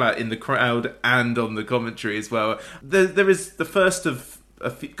so flat in the crowd and on the commentary as well. There is the first of a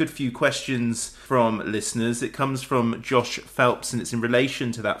good few questions from listeners. It comes from Josh Phelps, and it's in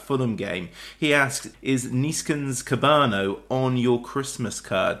relation to that Fulham game. He asks, is Niskan's Cabano on your Christmas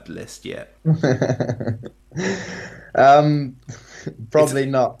card list yet? Probably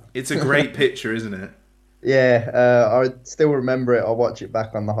not. It's a great picture, isn't it? Yeah, I still remember it. I'll watch it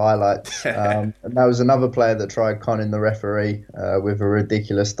back on the highlights. And there was another player that tried conning the referee with a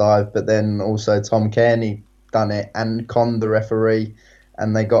ridiculous dive, but then also Tom Kearney done it and conned the referee,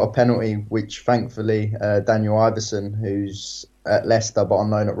 and they got a penalty, which thankfully Daniel Iverson, who's at Leicester but on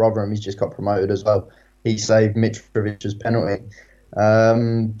loan at Rotherham, he's just got promoted as well. He saved Mitrovic's penalty.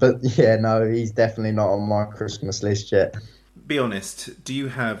 But yeah, no, he's definitely not on my Christmas list yet. Be honest, do you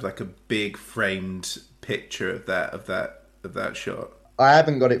have like a big framed picture of that shot? I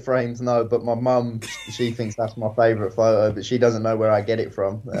haven't got it framed, no, but my mum, she thinks that's my favourite photo, but she doesn't know where I get it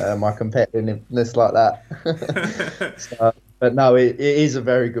from, my competitiveness like that. So, But no, it is a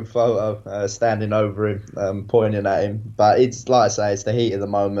very good photo, standing over him, pointing at him. But it's like I say, it's the heat of the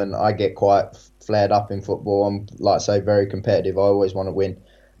moment. I get quite flared up in football. I'm, like I say, very competitive. I always want to win.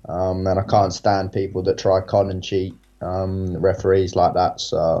 And I can't stand people that try con and cheat, referees like that.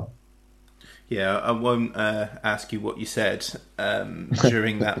 So yeah, I won't ask you what you said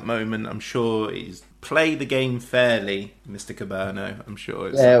during that moment. I'm sure he's play the game fairly, Mr. Cabano. I'm sure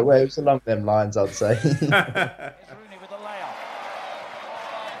it's... Yeah, well, it was along them lines, I'd say. Rooney with the layup.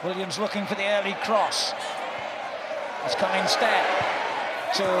 Williams looking for the early cross. He's come instead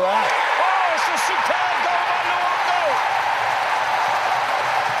to... it's a superb goal by Luongo!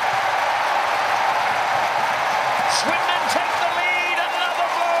 Swindon take the lead. Another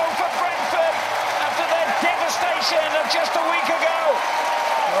blow for Brentford after their devastation of just a week ago.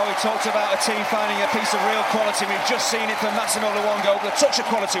 Well, we talked about a team finding a piece of real quality. We've just seen it from Massimo Luongo. The touch of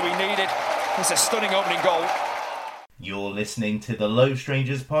quality we needed. It's a stunning opening goal. You're listening to the Low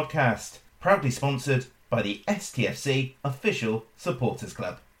Strangers podcast, proudly sponsored by the STFC Official Supporters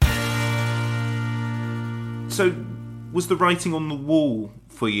Club. So, was the writing on the wall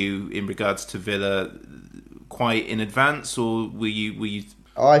for you in regards to Villa quite in advance, or were you?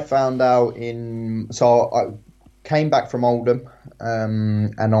 I found out so I came back from Oldham,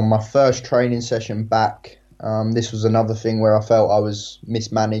 and on my first training session back, this was another thing where I felt I was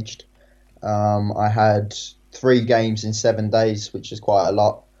mismanaged. I had 3 games in 7 days, which is quite a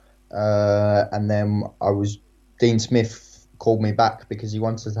lot. And then Dean Smith called me back because he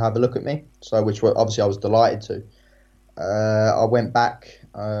wanted to have a look at me. So, which obviously I was delighted to. I went back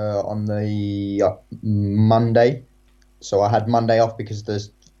on the Monday. So I had Monday off because the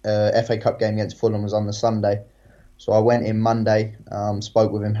FA Cup game against Fulham was on the Sunday. So I went in Monday,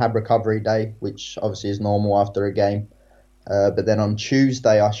 spoke with him, had recovery day, which obviously is normal after a game. But then on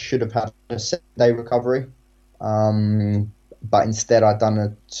Tuesday, I should have had a 7-day recovery. But instead, I'd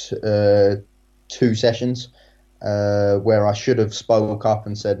done 2 sessions where I should have spoke up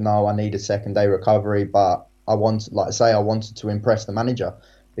and said, no, I need a 2nd-day recovery. But I wanted to impress the manager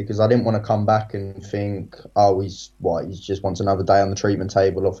because I didn't want to come back and think, oh, he just wants another day on the treatment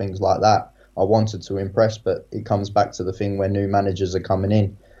table or things like that. I wanted to impress, but it comes back to the thing where new managers are coming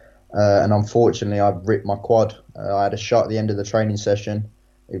in. And unfortunately, I've ripped my quad. I had a shot at the end of the training session.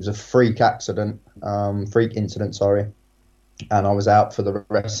 It was a freak incident, and I was out for the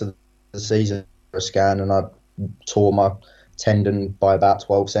rest of the season for a scan, and I tore my tendon by about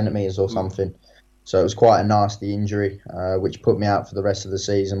 12 centimetres or something. So it was quite a nasty injury, which put me out for the rest of the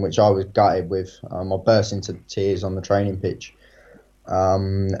season, which I was gutted with. I burst into tears on the training pitch.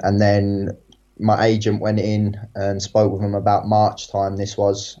 And then my agent went in and spoke with him about March time this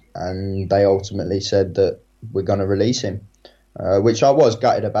was, and they ultimately said that we're going to release him, which I was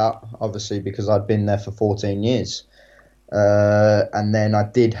gutted about, obviously, because I'd been there for 14 years. And then I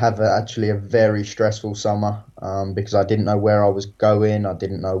did have actually a very stressful summer because I didn't know where I was going. I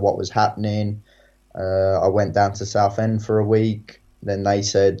didn't know what was happening. I went down to Southend for a week. Then they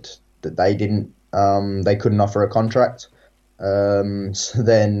said that they couldn't offer a contract. So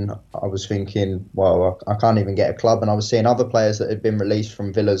then I was thinking, well, I can't even get a club. And I was seeing other players that had been released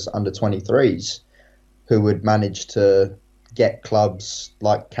from Villa's under-23s who had managed to get clubs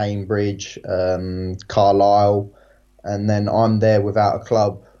like Cambridge, Carlisle, and then I'm there without a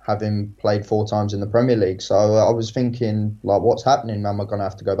club, having played 4 times in the Premier League. So I was thinking, like, what's happening? Am I going to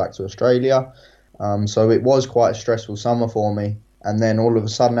have to go back to Australia? So it was quite a stressful summer for me. And then all of a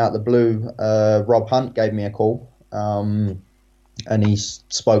sudden, out of the blue, Rob Hunt gave me a call. And he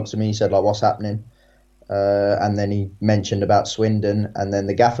spoke to me. He said, like, what's happening? And then he mentioned about Swindon. And then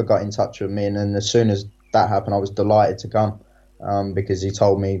the gaffer got in touch with me. And then as soon as that happened, I was delighted to come because he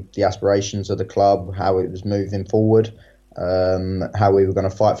told me the aspirations of the club, how it was moving forward, how we were going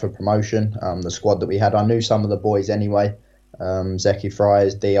to fight for promotion, the squad that we had. I knew some of the boys anyway, Zeki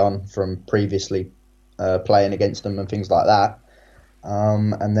Friars, Dion, from previously playing against them and things like that.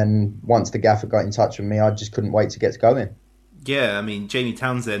 And then once the gaffer got in touch with me, I just couldn't wait to get going. Yeah, I mean, Jamie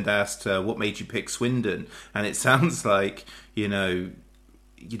Townsend asked what made you pick Swindon, and it sounds like,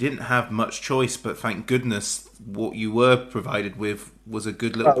 you didn't have much choice, but thank goodness what you were provided with was a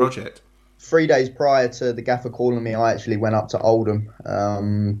good little project. 3 days prior to the gaffer calling me, I actually went up to Oldham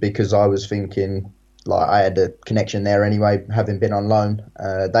because I was thinking, like, I had a connection there anyway, having been on loan.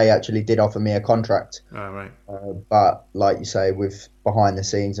 They actually did offer me a contract. Oh, right. But like you say, with behind the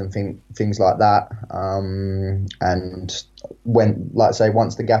scenes and things like that, and when, like I say,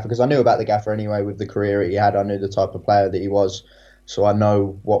 once the gaffer, because I knew about the gaffer anyway with the career he had, I knew the type of player that he was, so I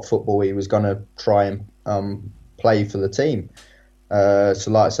know what football he was going to try and play for the team.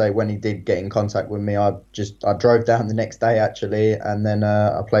 So like I say, when he did get in contact with me, I drove down the next day actually, and then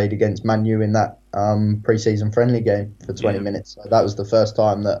I played against Man U in that pre-season friendly game for 20 minutes. So that was the first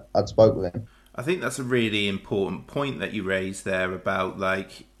time that I'd spoke with him. I think that's a really important point that you raised there about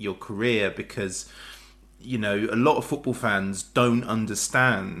like your career, because a lot of football fans don't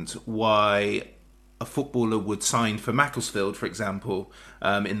understand why a footballer would sign for Macclesfield, for example,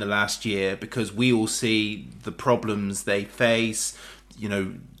 in the last year, because we all see the problems they face,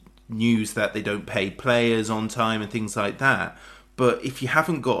 news that they don't pay players on time and things like that. But if you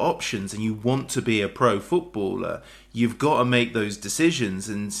haven't got options and you want to be a pro footballer, you've got to make those decisions.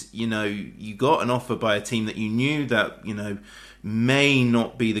 And, you got an offer by a team that you knew that, may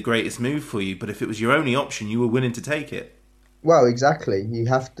not be the greatest move for you. But if it was your only option, you were willing to take it. Well, exactly. You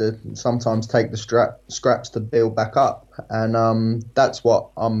have to sometimes take the scraps to build back up. And that's what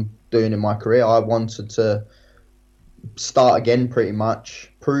I'm doing in my career. I wanted to start again, pretty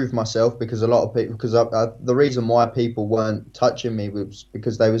much, prove myself, because a lot of people, the reason why people weren't touching me was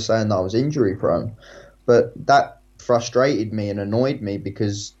because they were saying that I was injury prone. But that frustrated me and annoyed me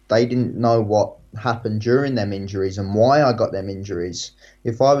because they didn't know what happened during them injuries and why I got them injuries.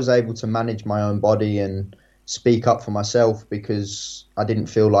 If I was able to manage my own body and speak up for myself because I didn't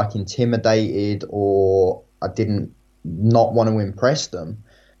feel like intimidated or I didn't not want to impress them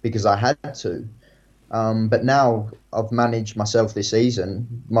because I had to. But now I've managed myself this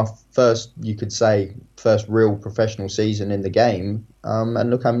season, my first real professional season in the game, and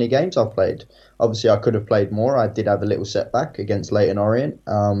look how many games I've played. Obviously, I could have played more. I did have a little setback against Leyton Orient,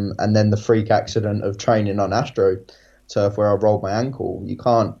 and then the freak accident of training on AstroTurf where I rolled my ankle. You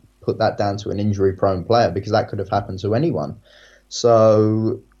can't put that down to an injury-prone player because that could have happened to anyone.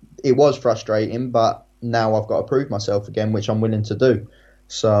 So it was frustrating, but now I've got to prove myself again, which I'm willing to do.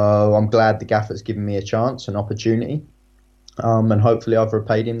 So I'm glad the gaffer's given me a chance, an opportunity, and hopefully I've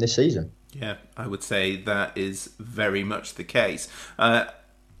repaid him this season. Yeah, I would say that is very much the case.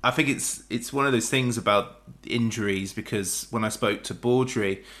 I think it's one of those things about injuries, because when I spoke to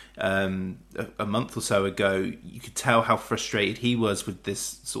Baudry a month or so ago, you could tell how frustrated he was with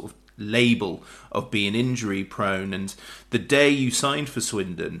this sort of label of being injury prone. And the day you signed for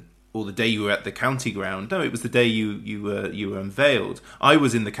Swindon, or the day you were at the county ground, no, it was the day you were unveiled. I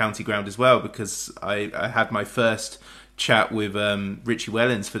was in the county ground as well, because I had my first chat with Richie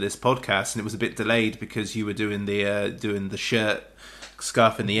Wellens for this podcast, and it was a bit delayed because you were doing the shirt,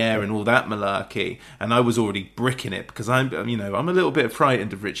 scarf in the air and all that malarkey, and I was already bricking it because I'm a little bit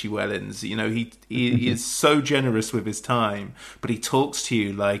frightened of Richie Wellens. He is so generous with his time, but he talks to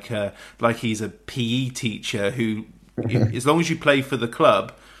you like he's a PE teacher who, as long as you play for the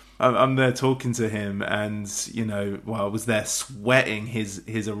club. I'm there talking to him, and I was there sweating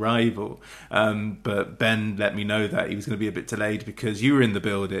his arrival. But Ben let me know that he was going to be a bit delayed because you were in the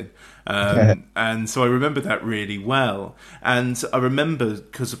building, and so I remember that really well. And I remember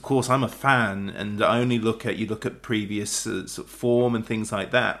because, of course, I'm a fan, and I only look at previous sort of form and things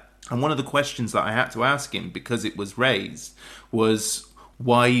like that. And one of the questions that I had to ask him, because it was raised, was,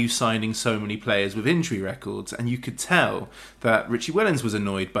 why are you signing so many players with injury records? And you could tell that Richie Wellens was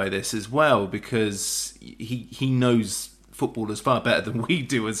annoyed by this as well, because he knows footballers far better than we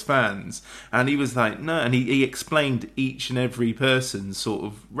do as fans. And he was like, no, and he explained each and every person's sort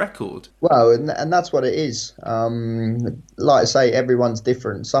of record. Well, and that's what it is. Like I say, everyone's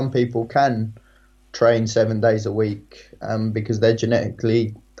different. Some people can train 7 days a week because they're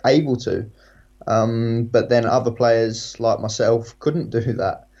genetically able to. But then other players like myself couldn't do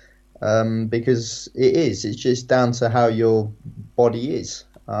that because it's just down to how your body is.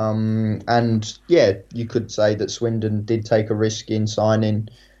 And yeah, you could say that Swindon did take a risk in signing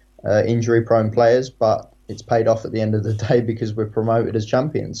injury-prone players, but it's paid off at the end of the day because we're promoted as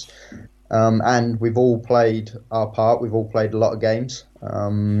champions. And we've all played our part. We've all played a lot of games.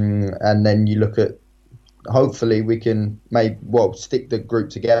 And then you look at, hopefully we can stick the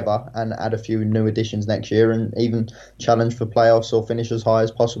group together and add a few new additions next year and even challenge for playoffs or finish as high as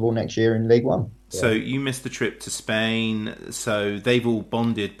possible next year in League One. So you missed the trip to Spain, so they've all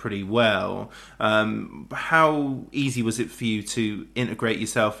bonded pretty well. How easy was it for you to integrate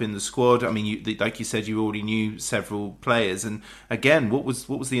yourself in the squad? I mean, like you said, you already knew several players. And again, what was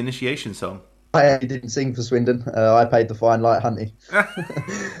the initiation song? I didn't sing for Swindon. I paid the fine like Hunty.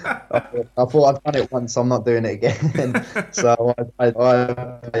 I thought I'd done it once, I'm not doing it again. So I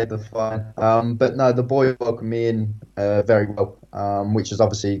paid the fine. But no, the boys welcomed me in very well, which is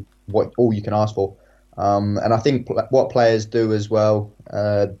obviously all you can ask for. And I think what players do as well,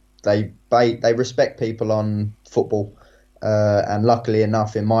 they respect people on football. And luckily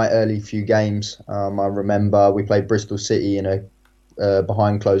enough, in my early few games, I remember we played Bristol City in a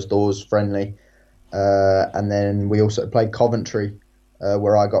behind closed doors, friendly. And then we also played Coventry,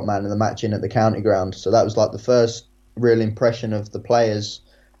 where I got man of the match in at the county ground. So that was like the first real impression of the players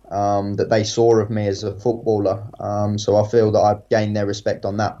that they saw of me as a footballer. So I feel that I gained their respect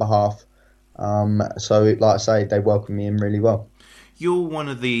on that behalf. So, like I say, they welcomed me in really well. You're one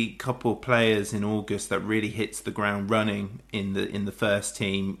of the couple of players in August that really hits the ground running in the first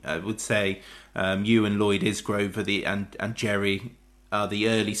team. I would say you and Lloyd Isgrove and Jerry are the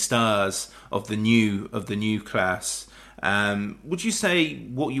early stars of the new class. Would you say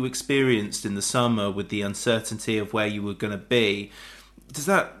what you experienced in the summer with the uncertainty of where you were going to be, does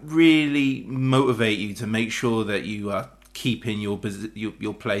that really motivate you to make sure that you are keeping your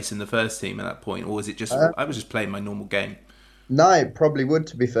place in the first team at that point, or is it just I was just playing my normal game? No, it probably would,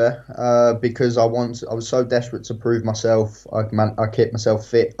 to be fair, because I was so desperate to prove myself. I kept myself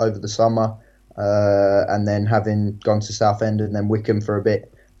fit over the summer, and then having gone to Southend and then Wickham for a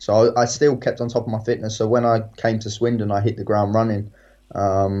bit, so I still kept on top of my fitness. So when I came to Swindon, I hit the ground running.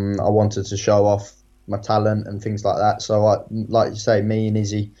 I wanted to show off my talent and things like that. So, like you say, me and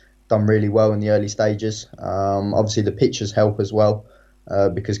Izzy done really well in the early stages. Obviously, the pitches help as well,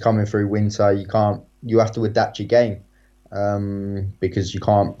 because coming through winter, you have to adapt your game. Because you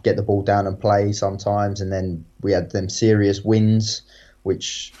can't get the ball down and play sometimes, and then we had them serious winds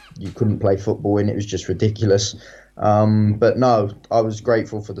which you couldn't play football in. It was just ridiculous. But no, I was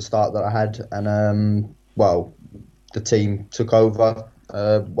grateful for the start that I had, and the team took over,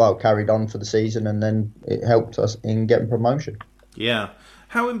 carried on for the season, and then it helped us in getting promotion. Yeah.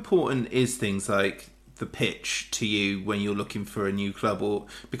 How important is things like the pitch to you when you're looking for a new club? Or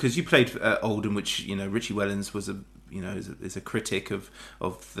because you played at Oldham, which Richie Wellens was is a critic of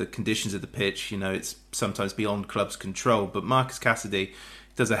the conditions of the pitch. It's sometimes beyond club's control. But Marcus Cassidy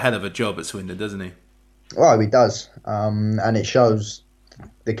does a hell of a job at Swindon, doesn't he? Well, he does, and it shows.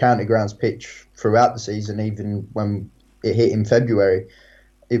 The county grounds pitch throughout the season, even when it hit in February,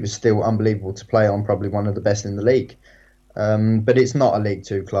 it was still unbelievable to play on. Probably one of the best in the league. But it's not a League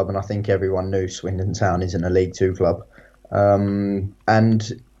Two club, and I think everyone knew Swindon Town isn't a League Two club.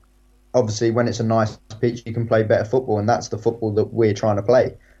 And obviously, when it's a nice pitch, you can play better football, and that's the football that we're trying to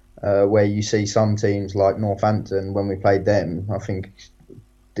play. Where you see some teams like Northampton, when we played them, I think,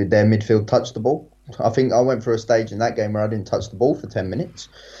 did their midfield touch the ball? I think I went through a stage in that game where I didn't touch the ball for 10 minutes.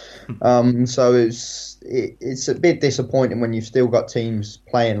 So it's a bit disappointing when you've still got teams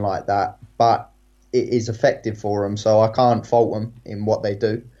playing like that, but it is effective for them, so I can't fault them in what they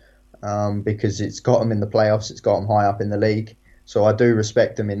do, because it's got them in the playoffs, it's got them high up in the league. So I do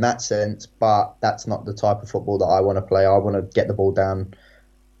respect them in that sense, but that's not the type of football that I want to play. I want to get the ball down,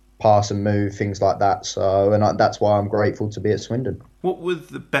 pass and move, things like that. So, that's why I'm grateful to be at Swindon. What were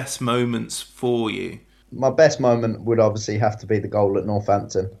the best moments for you? My best moment would obviously have to be the goal at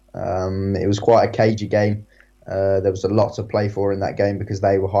Northampton. It was quite a cagey game. There was a lot to play for in that game because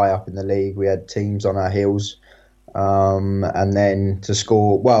they were high up in the league. We had teams on our heels. And then to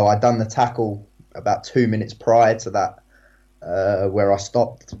score, I'd done the tackle about 2 minutes prior to that, where I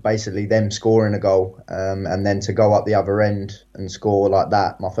stopped basically them scoring a goal, and then to go up the other end and score like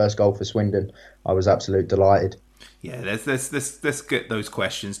that, my first goal for Swindon, I was absolutely delighted. Yeah, let's get those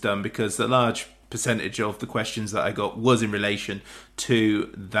questions done, because the large percentage of the questions that I got was in relation to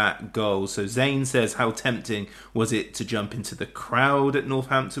that goal. So Zane says, how tempting was it to jump into the crowd at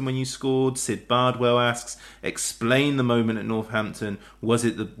Northampton when you scored? Sid Bardwell asks, explain the moment at Northampton. Was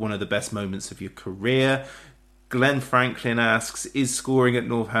it one of the best moments of your career? Glenn Franklin asks, is scoring at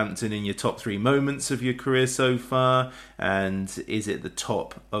Northampton in your top 3 moments of your career so far? And is it the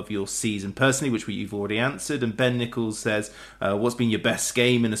top of your season personally, which you've already answered? And Ben Nichols says, what's been your best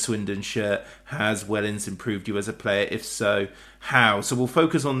game in a Swindon shirt? Has Wellens improved you as a player? If so, how? So we'll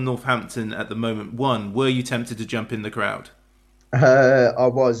focus on Northampton at the moment. 1, were you tempted to jump in the crowd? I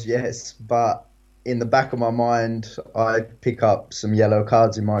was, yes, but in the back of my mind, I pick up some yellow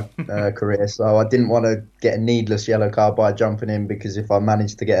cards in my career, so I didn't want to get a needless yellow card by jumping in, because if I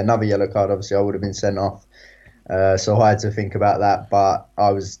managed to get another yellow card, obviously I would have been sent off. So I had to think about that, but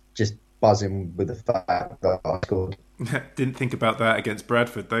I was just buzzing with the fact that I scored. Didn't think about that against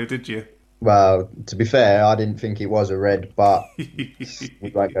Bradford, though, did you? Well, to be fair, I didn't think it was a red, but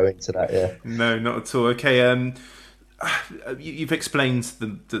we won't go into that, yeah. No, not at all. Okay, you've explained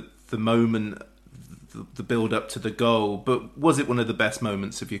the moment, the build up to the goal, but was it one of the best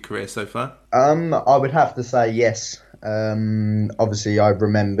moments of your career so far? I would have to say yes. Obviously, I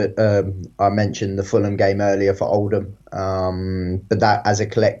remembered I mentioned the Fulham game earlier for Oldham, but that as a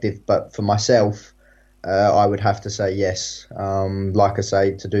collective. But for myself, I would have to say yes. Like I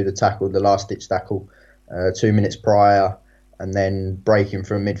say, to do the tackle, the last ditch tackle, 2 minutes prior, and then breaking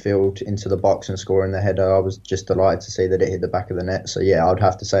from midfield into the box and scoring the header. I was just delighted to see that it hit the back of the net. So yeah, I'd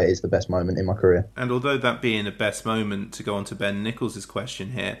have to say it is the best moment in my career. And although that being the best moment, to go on to Ben Nichols'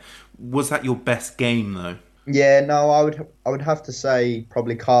 question here, was that your best game though? Yeah, no, I would have to say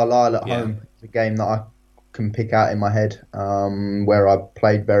probably Carlisle at home. It's a game that I can pick out in my head, where I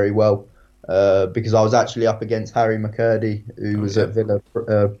played very well, because I was actually up against Harry McCurdy, who was at Villa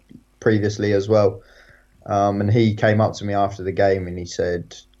previously as well, and he came up to me after the game and he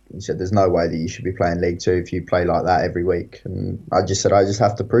said, "There's no way that you should be playing League Two if you play like that every week." And I just said, "I just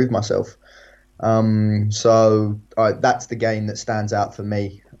have to prove myself." So that's the game that stands out for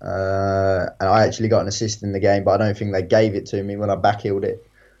me. And I actually got an assist in the game, but I don't think they gave it to me when I backheeled it.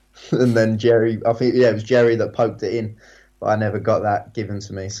 And then it was Jerry that poked it in, but I never got that given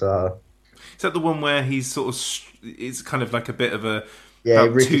to me. So is that the one where he's sort of, it's kind of like a bit of a, yeah,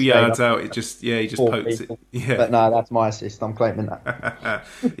 about 2 yards out, he just pokes people. it. Yeah. But no, that's my assist. I'm claiming that.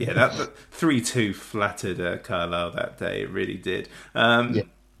 Yeah, that 3-2 flattered Carlisle that day. It really did.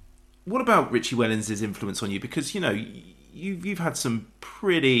 What about Richie Wellens' influence on you? Because, you've had some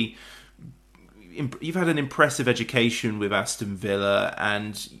you've had an impressive education with Aston Villa,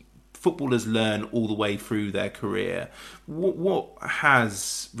 and footballers learn all the way through their career. What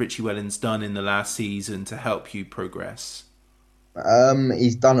has Richie Wellens done in the last season to help you progress?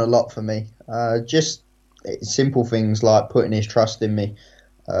 He's done a lot for me. Just simple things like putting his trust in me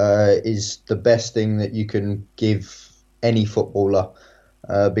is the best thing that you can give any footballer,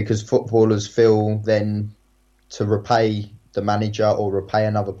 because footballers feel then to repay the manager or repay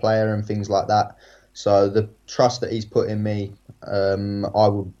another player and things like that. So the trust that he's put in me, I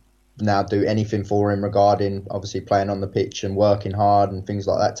would now do anything for him regarding obviously playing on the pitch and working hard and things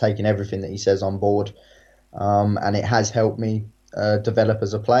like that, taking everything that he says on board. And it has helped me develop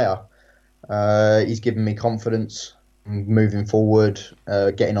as a player. He's given me confidence moving forward,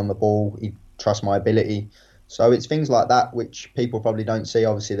 getting on the ball. He trusts my ability. So it's things like that which people probably don't see.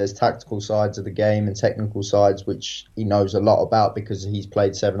 Obviously, there's tactical sides of the game and technical sides which he knows a lot about because he's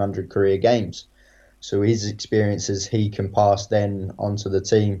played 700 career games. So his experiences he can pass then onto the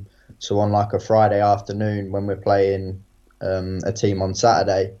team. So on like a Friday afternoon when we're playing a team on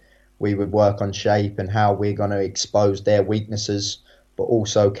Saturday, we would work on shape and how we're going to expose their weaknesses, but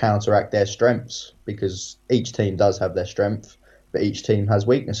also counteract their strengths, because each team does have their strength, but each team has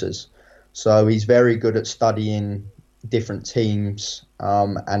weaknesses. So he's very good at studying different teams,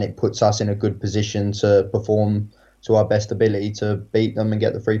 and it puts us in a good position to perform to our best ability to beat them and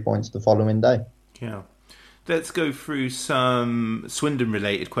get the 3 points the following day. Yeah. Let's go through some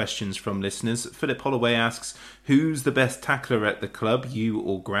Swindon-related questions from listeners. Philip Holloway asks, who's the best tackler at the club, you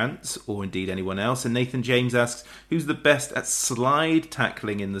or Grant, or indeed anyone else? And Nathan James asks, who's the best at slide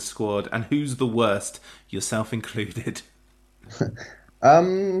tackling in the squad, and who's the worst, yourself included?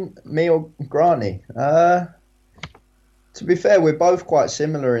 Me or Granny? To be fair, we're both quite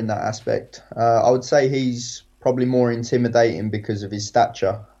similar in that aspect. I would say he's probably more intimidating because of his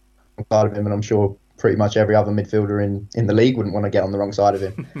stature. I'm proud of him, and I'm sure pretty much every other midfielder in the league wouldn't want to get on the wrong side of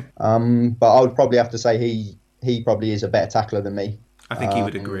him. But I would probably have to say he probably is a better tackler than me. I think he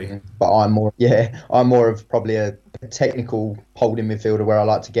would agree. But I'm more of probably a technical holding midfielder where I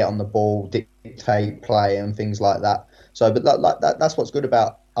like to get on the ball, dictate play and things like that. So, but that's what's good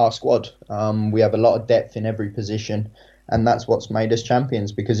about our squad. We have a lot of depth in every position, and that's what's made us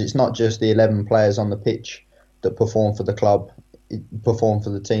champions, because it's not just the 11 players on the pitch that perform for the club. Perform for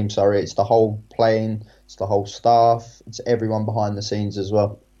the team, sorry. It's the whole playing, it's the whole staff, it's everyone behind the scenes as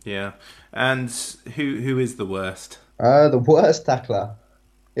well. Yeah. And who is the worst? The worst tackler?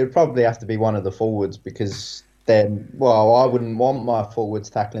 It would probably have to be one of the forwards, because then, well, I wouldn't want my forwards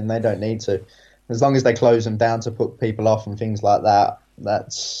tackling. They don't need to. As long as they close them down to put people off and things like that,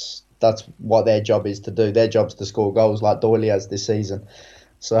 that's what their job is to do. Their job's to score goals like Doyley has this season.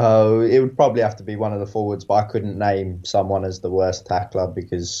 So it would probably have to be one of the forwards, but I couldn't name someone as the worst tackler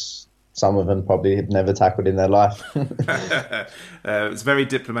because some of them probably had never tackled in their life. It's very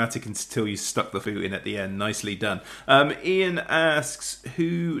diplomatic until you stuck the foot in at the end. Nicely done. Ian asks,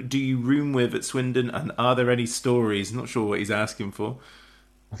 who do you room with at Swindon, and are there any stories? Not sure what he's asking for.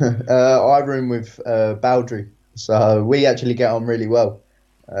 I room with Baldry, so we actually get on really well.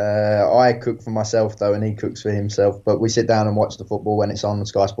 I cook for myself though, and he cooks for himself. But we sit down and watch the football when it's on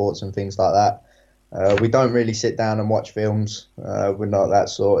Sky Sports and things like that. We don't really sit down and watch films. We're not that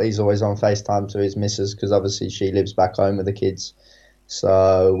sort. He's always on FaceTime to his missus because obviously she lives back home with the kids.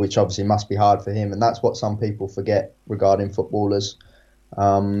 So, which obviously must be hard for him, and that's what some people forget regarding footballers.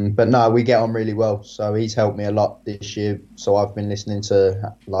 But no, we get on really well. So he's helped me a lot this year. So I've been listening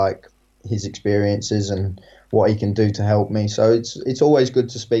to like his experiences and what he can do to help me. So it's always good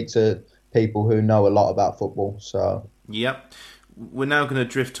to speak to people who know a lot about football. So Yep. We're now going to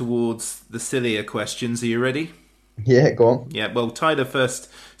drift towards the sillier questions. Are you ready? yeah, go on. Yeah, well, Tyler first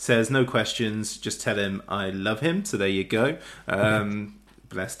says, no questions, just tell him I love him. So there you go.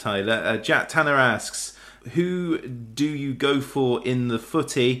 Bless Tyler. Jack Tanner asks, who do you go for in the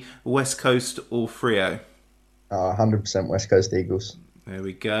footy, West Coast or Freo? 100% West Coast Eagles. There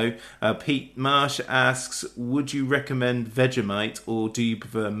we go. Pete Marsh asks, would you recommend Vegemite or do you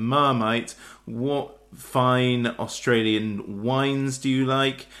prefer Marmite? What fine Australian wines do you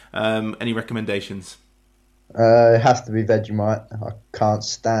like? Any recommendations? It has to be Vegemite. I can't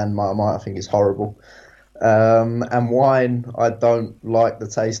stand Marmite. I think it's horrible. And wine, I don't like the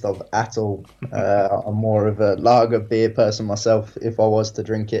taste of at all. I'm more of a lager beer person myself if I was to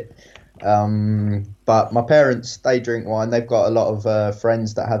drink it. But my parents, they drink wine. They've got a lot of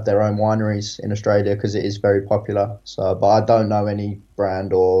friends that have their own wineries in Australia because it is very popular. So, but I don't know any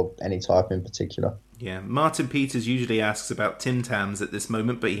brand or any type in particular. Yeah, Martin Peters usually asks about Tim Tams at this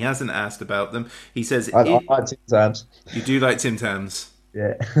moment, but he hasn't asked about them. He says, I like Tim Tams. You do like Tim Tams?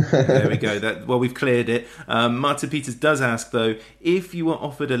 Yeah. There we go. Well, we've cleared it. Martin Peters does ask, though, if you were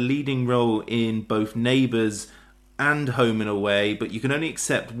offered a leading role in both Neighbours and Home and Away, but you can only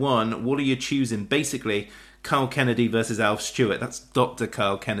accept one, what are you choosing? Basically, Carl Kennedy versus Alf Stewart. That's Dr.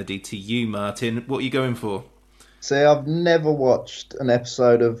 Carl Kennedy to you, Martin. What are you going for? See, I've never watched an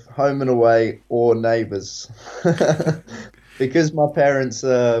episode of Home and Away or Neighbours. Because my parents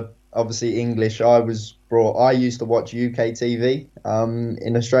are obviously English, I used to watch UK TV.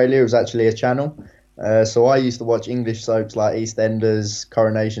 In Australia, it was actually a channel. So I used to watch English soaps like EastEnders,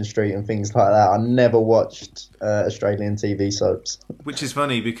 Coronation Street and things like that. I never watched Australian TV soaps. Which is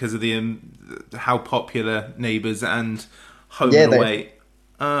funny because of the how popular Neighbours and Home and Away.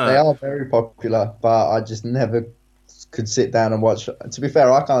 They are very popular, but I just never could sit down and watch. To be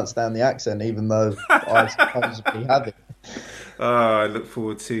fair, I can't stand the accent, even though I supposedly have it. I look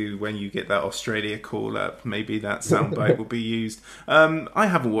forward to when you get that Australia call up. Maybe that soundbite will be used. I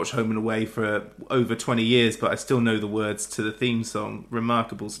haven't watched Home and Away for over 20 years, but I still know the words to the theme song.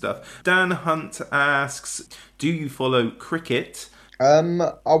 Remarkable stuff. Dan Hunt asks, do you follow cricket? I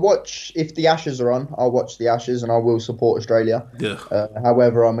watch, if the Ashes are on, I'll watch the Ashes and I will support Australia.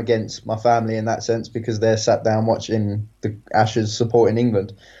 However, I'm against my family in that sense because they're sat down watching the Ashes supporting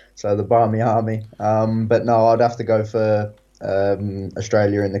England. So the Barmy Army. But no, I'd have to go for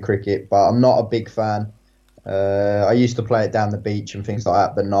Australia in the cricket, but I'm not a big fan. I used to play it down the beach and things like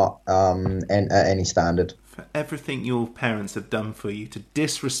that, but not at any standard. For everything your parents have done for you, to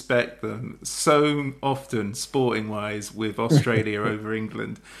disrespect them so often, sporting-wise, with Australia over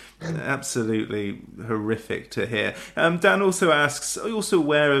England, absolutely horrific to hear. Dan also asks, are you also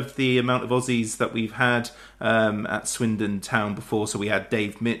aware of the amount of Aussies that we've had at Swindon Town before? So we had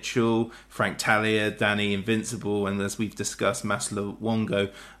Dave Mitchell, Frank Talia, Danny Invincible, and as we've discussed, Maslow Wongo,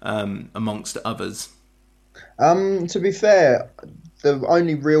 amongst others. To be fair, the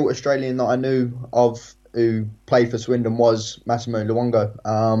only real Australian that I knew of who played for Swindon was Massimo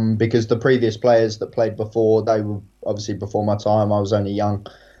Luongo, because the previous players that played before, they were obviously before my time. I was only young.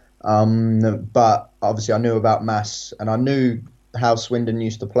 But obviously I knew about Mass and I knew how Swindon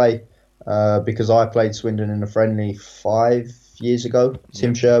used to play because I played Swindon in a friendly 5 years ago.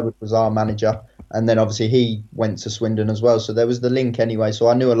 Tim Sherwood was our manager. And then obviously he went to Swindon as well. So there was the link anyway. So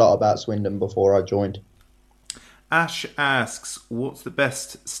I knew a lot about Swindon before I joined. Ash asks, what's the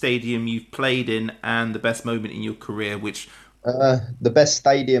best stadium you've played in and the best moment in your career? Which the best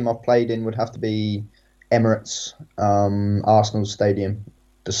stadium I've played in would have to be Emirates, Arsenal Stadium.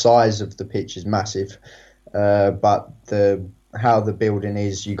 The size of the pitch is massive, but how the building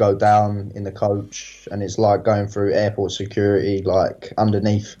is, you go down in the coach and it's like going through airport security, like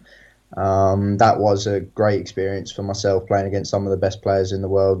underneath. That was a great experience for myself, playing against some of the best players in the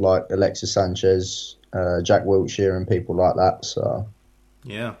world, like Alexis Sanchez, Jack Wilshere and people like that. So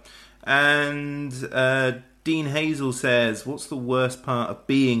yeah. And Dean Hazel says, what's the worst part of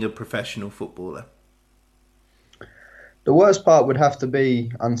being a professional footballer? The worst part would have to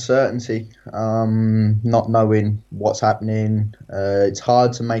be uncertainty, not knowing what's happening. It's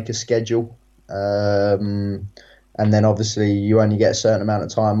hard to make a schedule, and then obviously you only get a certain amount of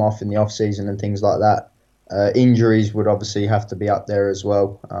time off in the off season and things like that. Injuries would obviously have to be up there as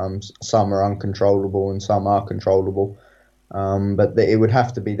well. Some are uncontrollable and some are controllable. But it would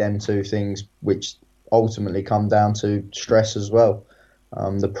have to be them two things, which ultimately come down to stress as well.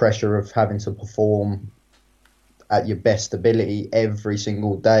 The pressure of having to perform at your best ability every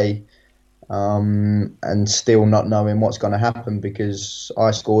single day, and still not knowing what's going to happen, because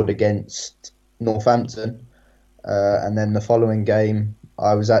I scored against Northampton, and then the following game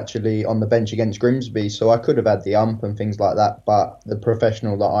I was actually on the bench against Grimsby, so I could have had the ump and things like that, but the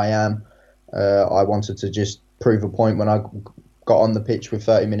professional that I am, I wanted to just prove a point when I got on the pitch with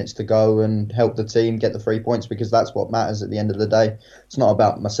 30 minutes to go and help the team get the 3 points, because that's what matters at the end of the day. It's not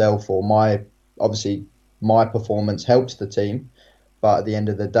about myself or obviously my performance helps the team, but at the end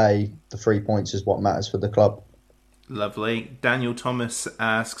of the day, the 3 points is what matters for the club. Lovely. Daniel Thomas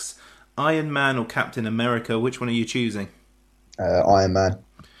asks, Iron Man or Captain America, which one are you choosing? Iron Man,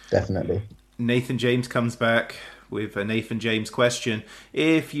 definitely. Nathan James comes back with a Nathan James question.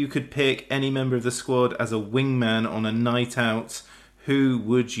 If you could pick any member of the squad as a wingman on a night out, who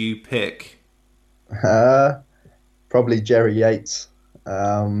would you pick? Probably Jerry Yates.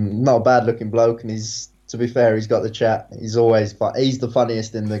 Not a bad looking bloke, and to be fair, he's got the chat. He's always fun. He's the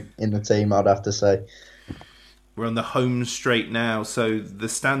funniest in the team, I'd have to say. We're on the home straight now, so the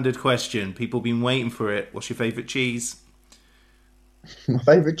standard question, people have been waiting for it. What's your favourite cheese? My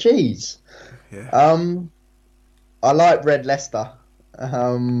favourite cheese? Yeah. I like red Leicester.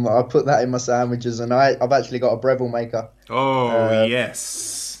 I put that in my sandwiches, and I've actually got a Breville maker. Oh,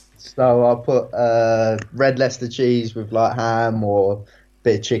 yes. So I put red Leicester cheese with like ham or a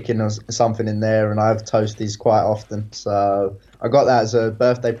bit of chicken or something in there, and I have toasties quite often. So I got that as a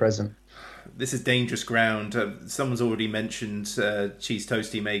birthday present. This is dangerous ground. Someone's already mentioned cheese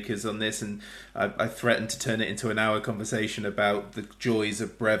toasty makers on this, and I threatened to turn it into an hour conversation about the joys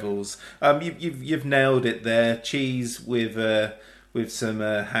of Breville's. You've nailed it there. Cheese with some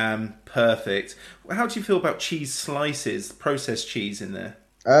ham, perfect. How do you feel about cheese slices, processed cheese in there?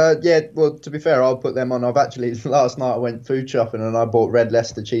 Yeah, well, to be fair, I'll put them on. Last night I went food shopping and I bought red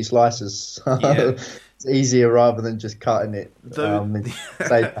Leicester cheese slices. So Yeah. It's easier rather than just cutting it. It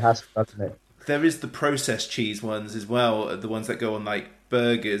saves the hassle, doesn't it? There is the processed cheese ones as well, the ones that go on like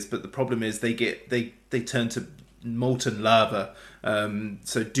burgers, but the problem is they turn to molten lava.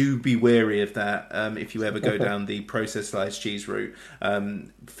 So do be wary of that if you ever go down the processed sliced cheese route.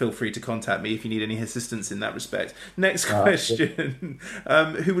 Feel free to contact me if you need any assistance in that respect. Next question.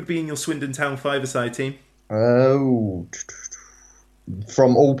 Who would be in your Swindon Town five-a-side team? Oh,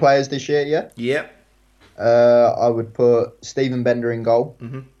 from all players this year, yeah? Yep. I would put Stephen Bender in goal.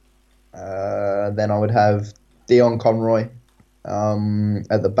 Mm-hmm. Then I would have Dion Conroy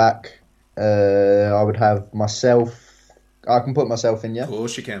at the back. I would have myself. I can put myself in, yeah? Of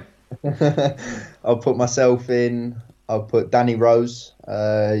course you can. I'll put myself in. I'll put Danny Rose.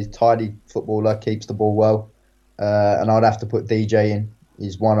 He's a tidy footballer, keeps the ball well. And I'd have to put DJ in.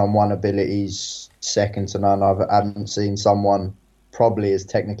 His one-on-one abilities second to none. I haven't seen someone probably as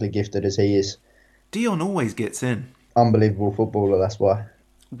technically gifted as he is. Dion always gets in. Unbelievable footballer, that's why.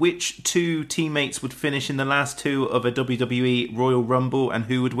 Which two teammates would finish in the last two of a WWE Royal Rumble, and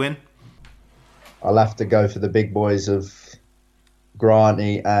who would win? I'll have to go for the big boys of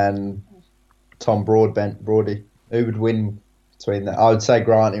Granty and Tom Broady. Who would win between them? I would say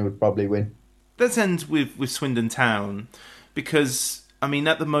Granty would probably win. Let's end with Swindon Town, because I mean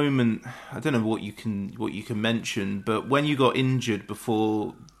at the moment I don't know what you can mention, but when you got injured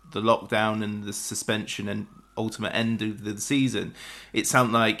before the lockdown and the suspension and ultimate end of the season, it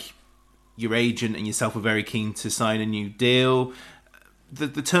sounded like your agent and yourself were very keen to sign a new deal.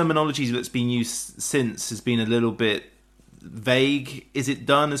 The terminology that's been used since has been a little bit vague. Is it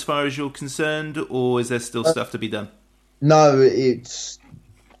done as far as you're concerned, or is there still stuff to be done? No, it's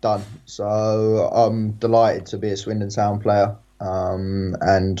done. So I'm delighted to be a Swindon Town player,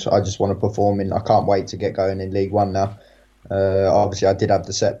 and I just want to perform I can't wait to get going in League One now. Obviously, I did have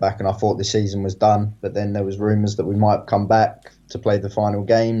the setback, and I thought the season was done. But then there was rumours that we might come back to play the final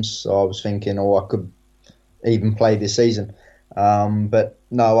games. So I was thinking, I could even play this season. But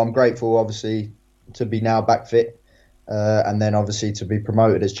no, I'm grateful, obviously, to be now back fit. And then, obviously, to be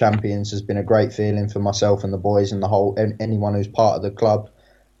promoted as champions has been a great feeling for myself and the boys and anyone who's part of the club.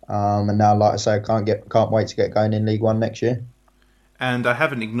 And now, like I say, I can't wait to get going in League One next year. And I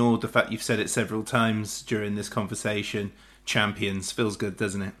haven't ignored the fact you've said it several times during this conversation. Champions feels good,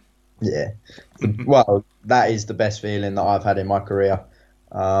 doesn't it? Yeah. Well, that is the best feeling that I've had in my career.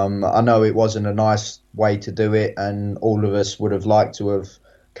 I know it wasn't a nice way to do it, and all of us would have liked to have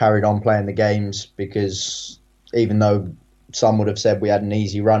carried on playing the games, because even though some would have said we had an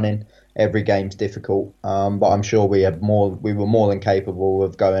easy run in, every game's difficult. But I'm sure we were more than capable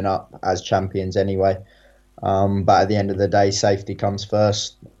of going up as champions anyway. But at the end of the day, safety comes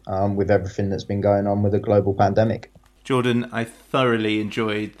first, with everything that's been going on with the global pandemic. Jordan, I thoroughly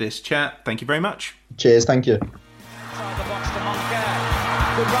enjoyed this chat. Thank you very much. Cheers, thank you. Inside the box to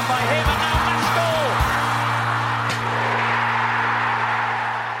Moncur. Good run by him, and now Pascal.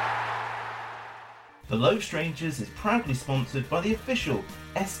 The Low Strangers is proudly sponsored by the official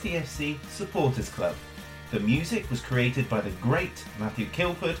STFC Supporters Club. The music was created by the great Matthew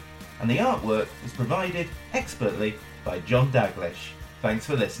Kilford, and the artwork was provided expertly by John Daglish. Thanks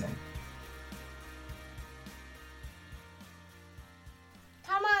for listening.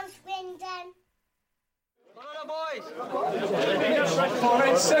 Come on, Swindon. For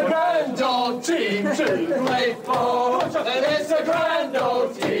it's a grand old team to play for, and it's a grand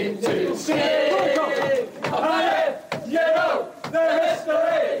old team to see. And if you know the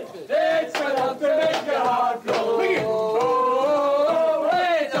history, it's enough to make your heart go. Oh,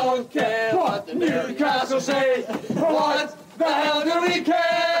 we don't care what the Newcastle say. What the hell do we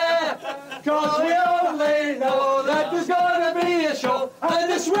care? 'Cause we only know that there's gonna be a show,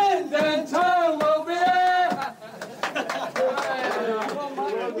 and the Swindon town will be there.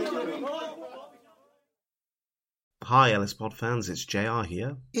 Hi LSPod fans, it's JR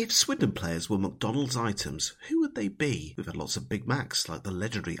here. If Swindon players were McDonald's items, who would they be? We've had lots of Big Macs like the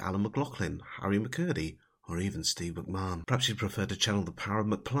legendary Alan McLaughlin, Harry McCurdy, or even Steve McMahon. Perhaps you'd prefer to channel the power of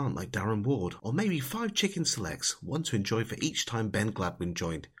McPlant like Darren Ward, or maybe 5 chicken selects, one to enjoy for each time Ben Gladwin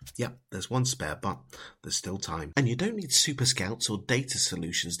joined. Yep, there's one spare, but there's still time. And you don't need super scouts or data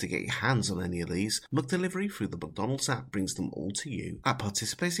solutions to get your hands on any of these. McDelivery through the McDonald's app brings them all to you. At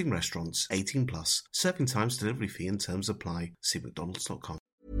participating restaurants, 18 plus. Serving times, delivery fee and terms apply. See mcdonalds.com.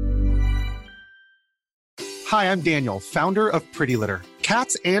 Hi, I'm Daniel, founder of Pretty Litter.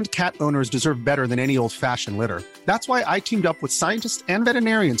 Cats and cat owners deserve better than any old-fashioned litter. That's why I teamed up with scientists and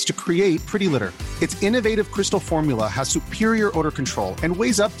veterinarians to create Pretty Litter. Its innovative crystal formula has superior odor control and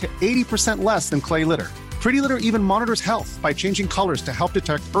weighs up to 80% less than clay litter. Pretty Litter even monitors health by changing colors to help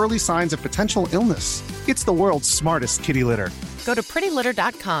detect early signs of potential illness. It's the world's smartest kitty litter. Go to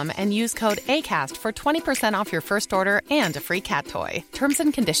prettylitter.com and use code ACAST for 20% off your first order and a free cat toy. Terms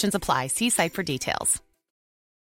and conditions apply. See site for details.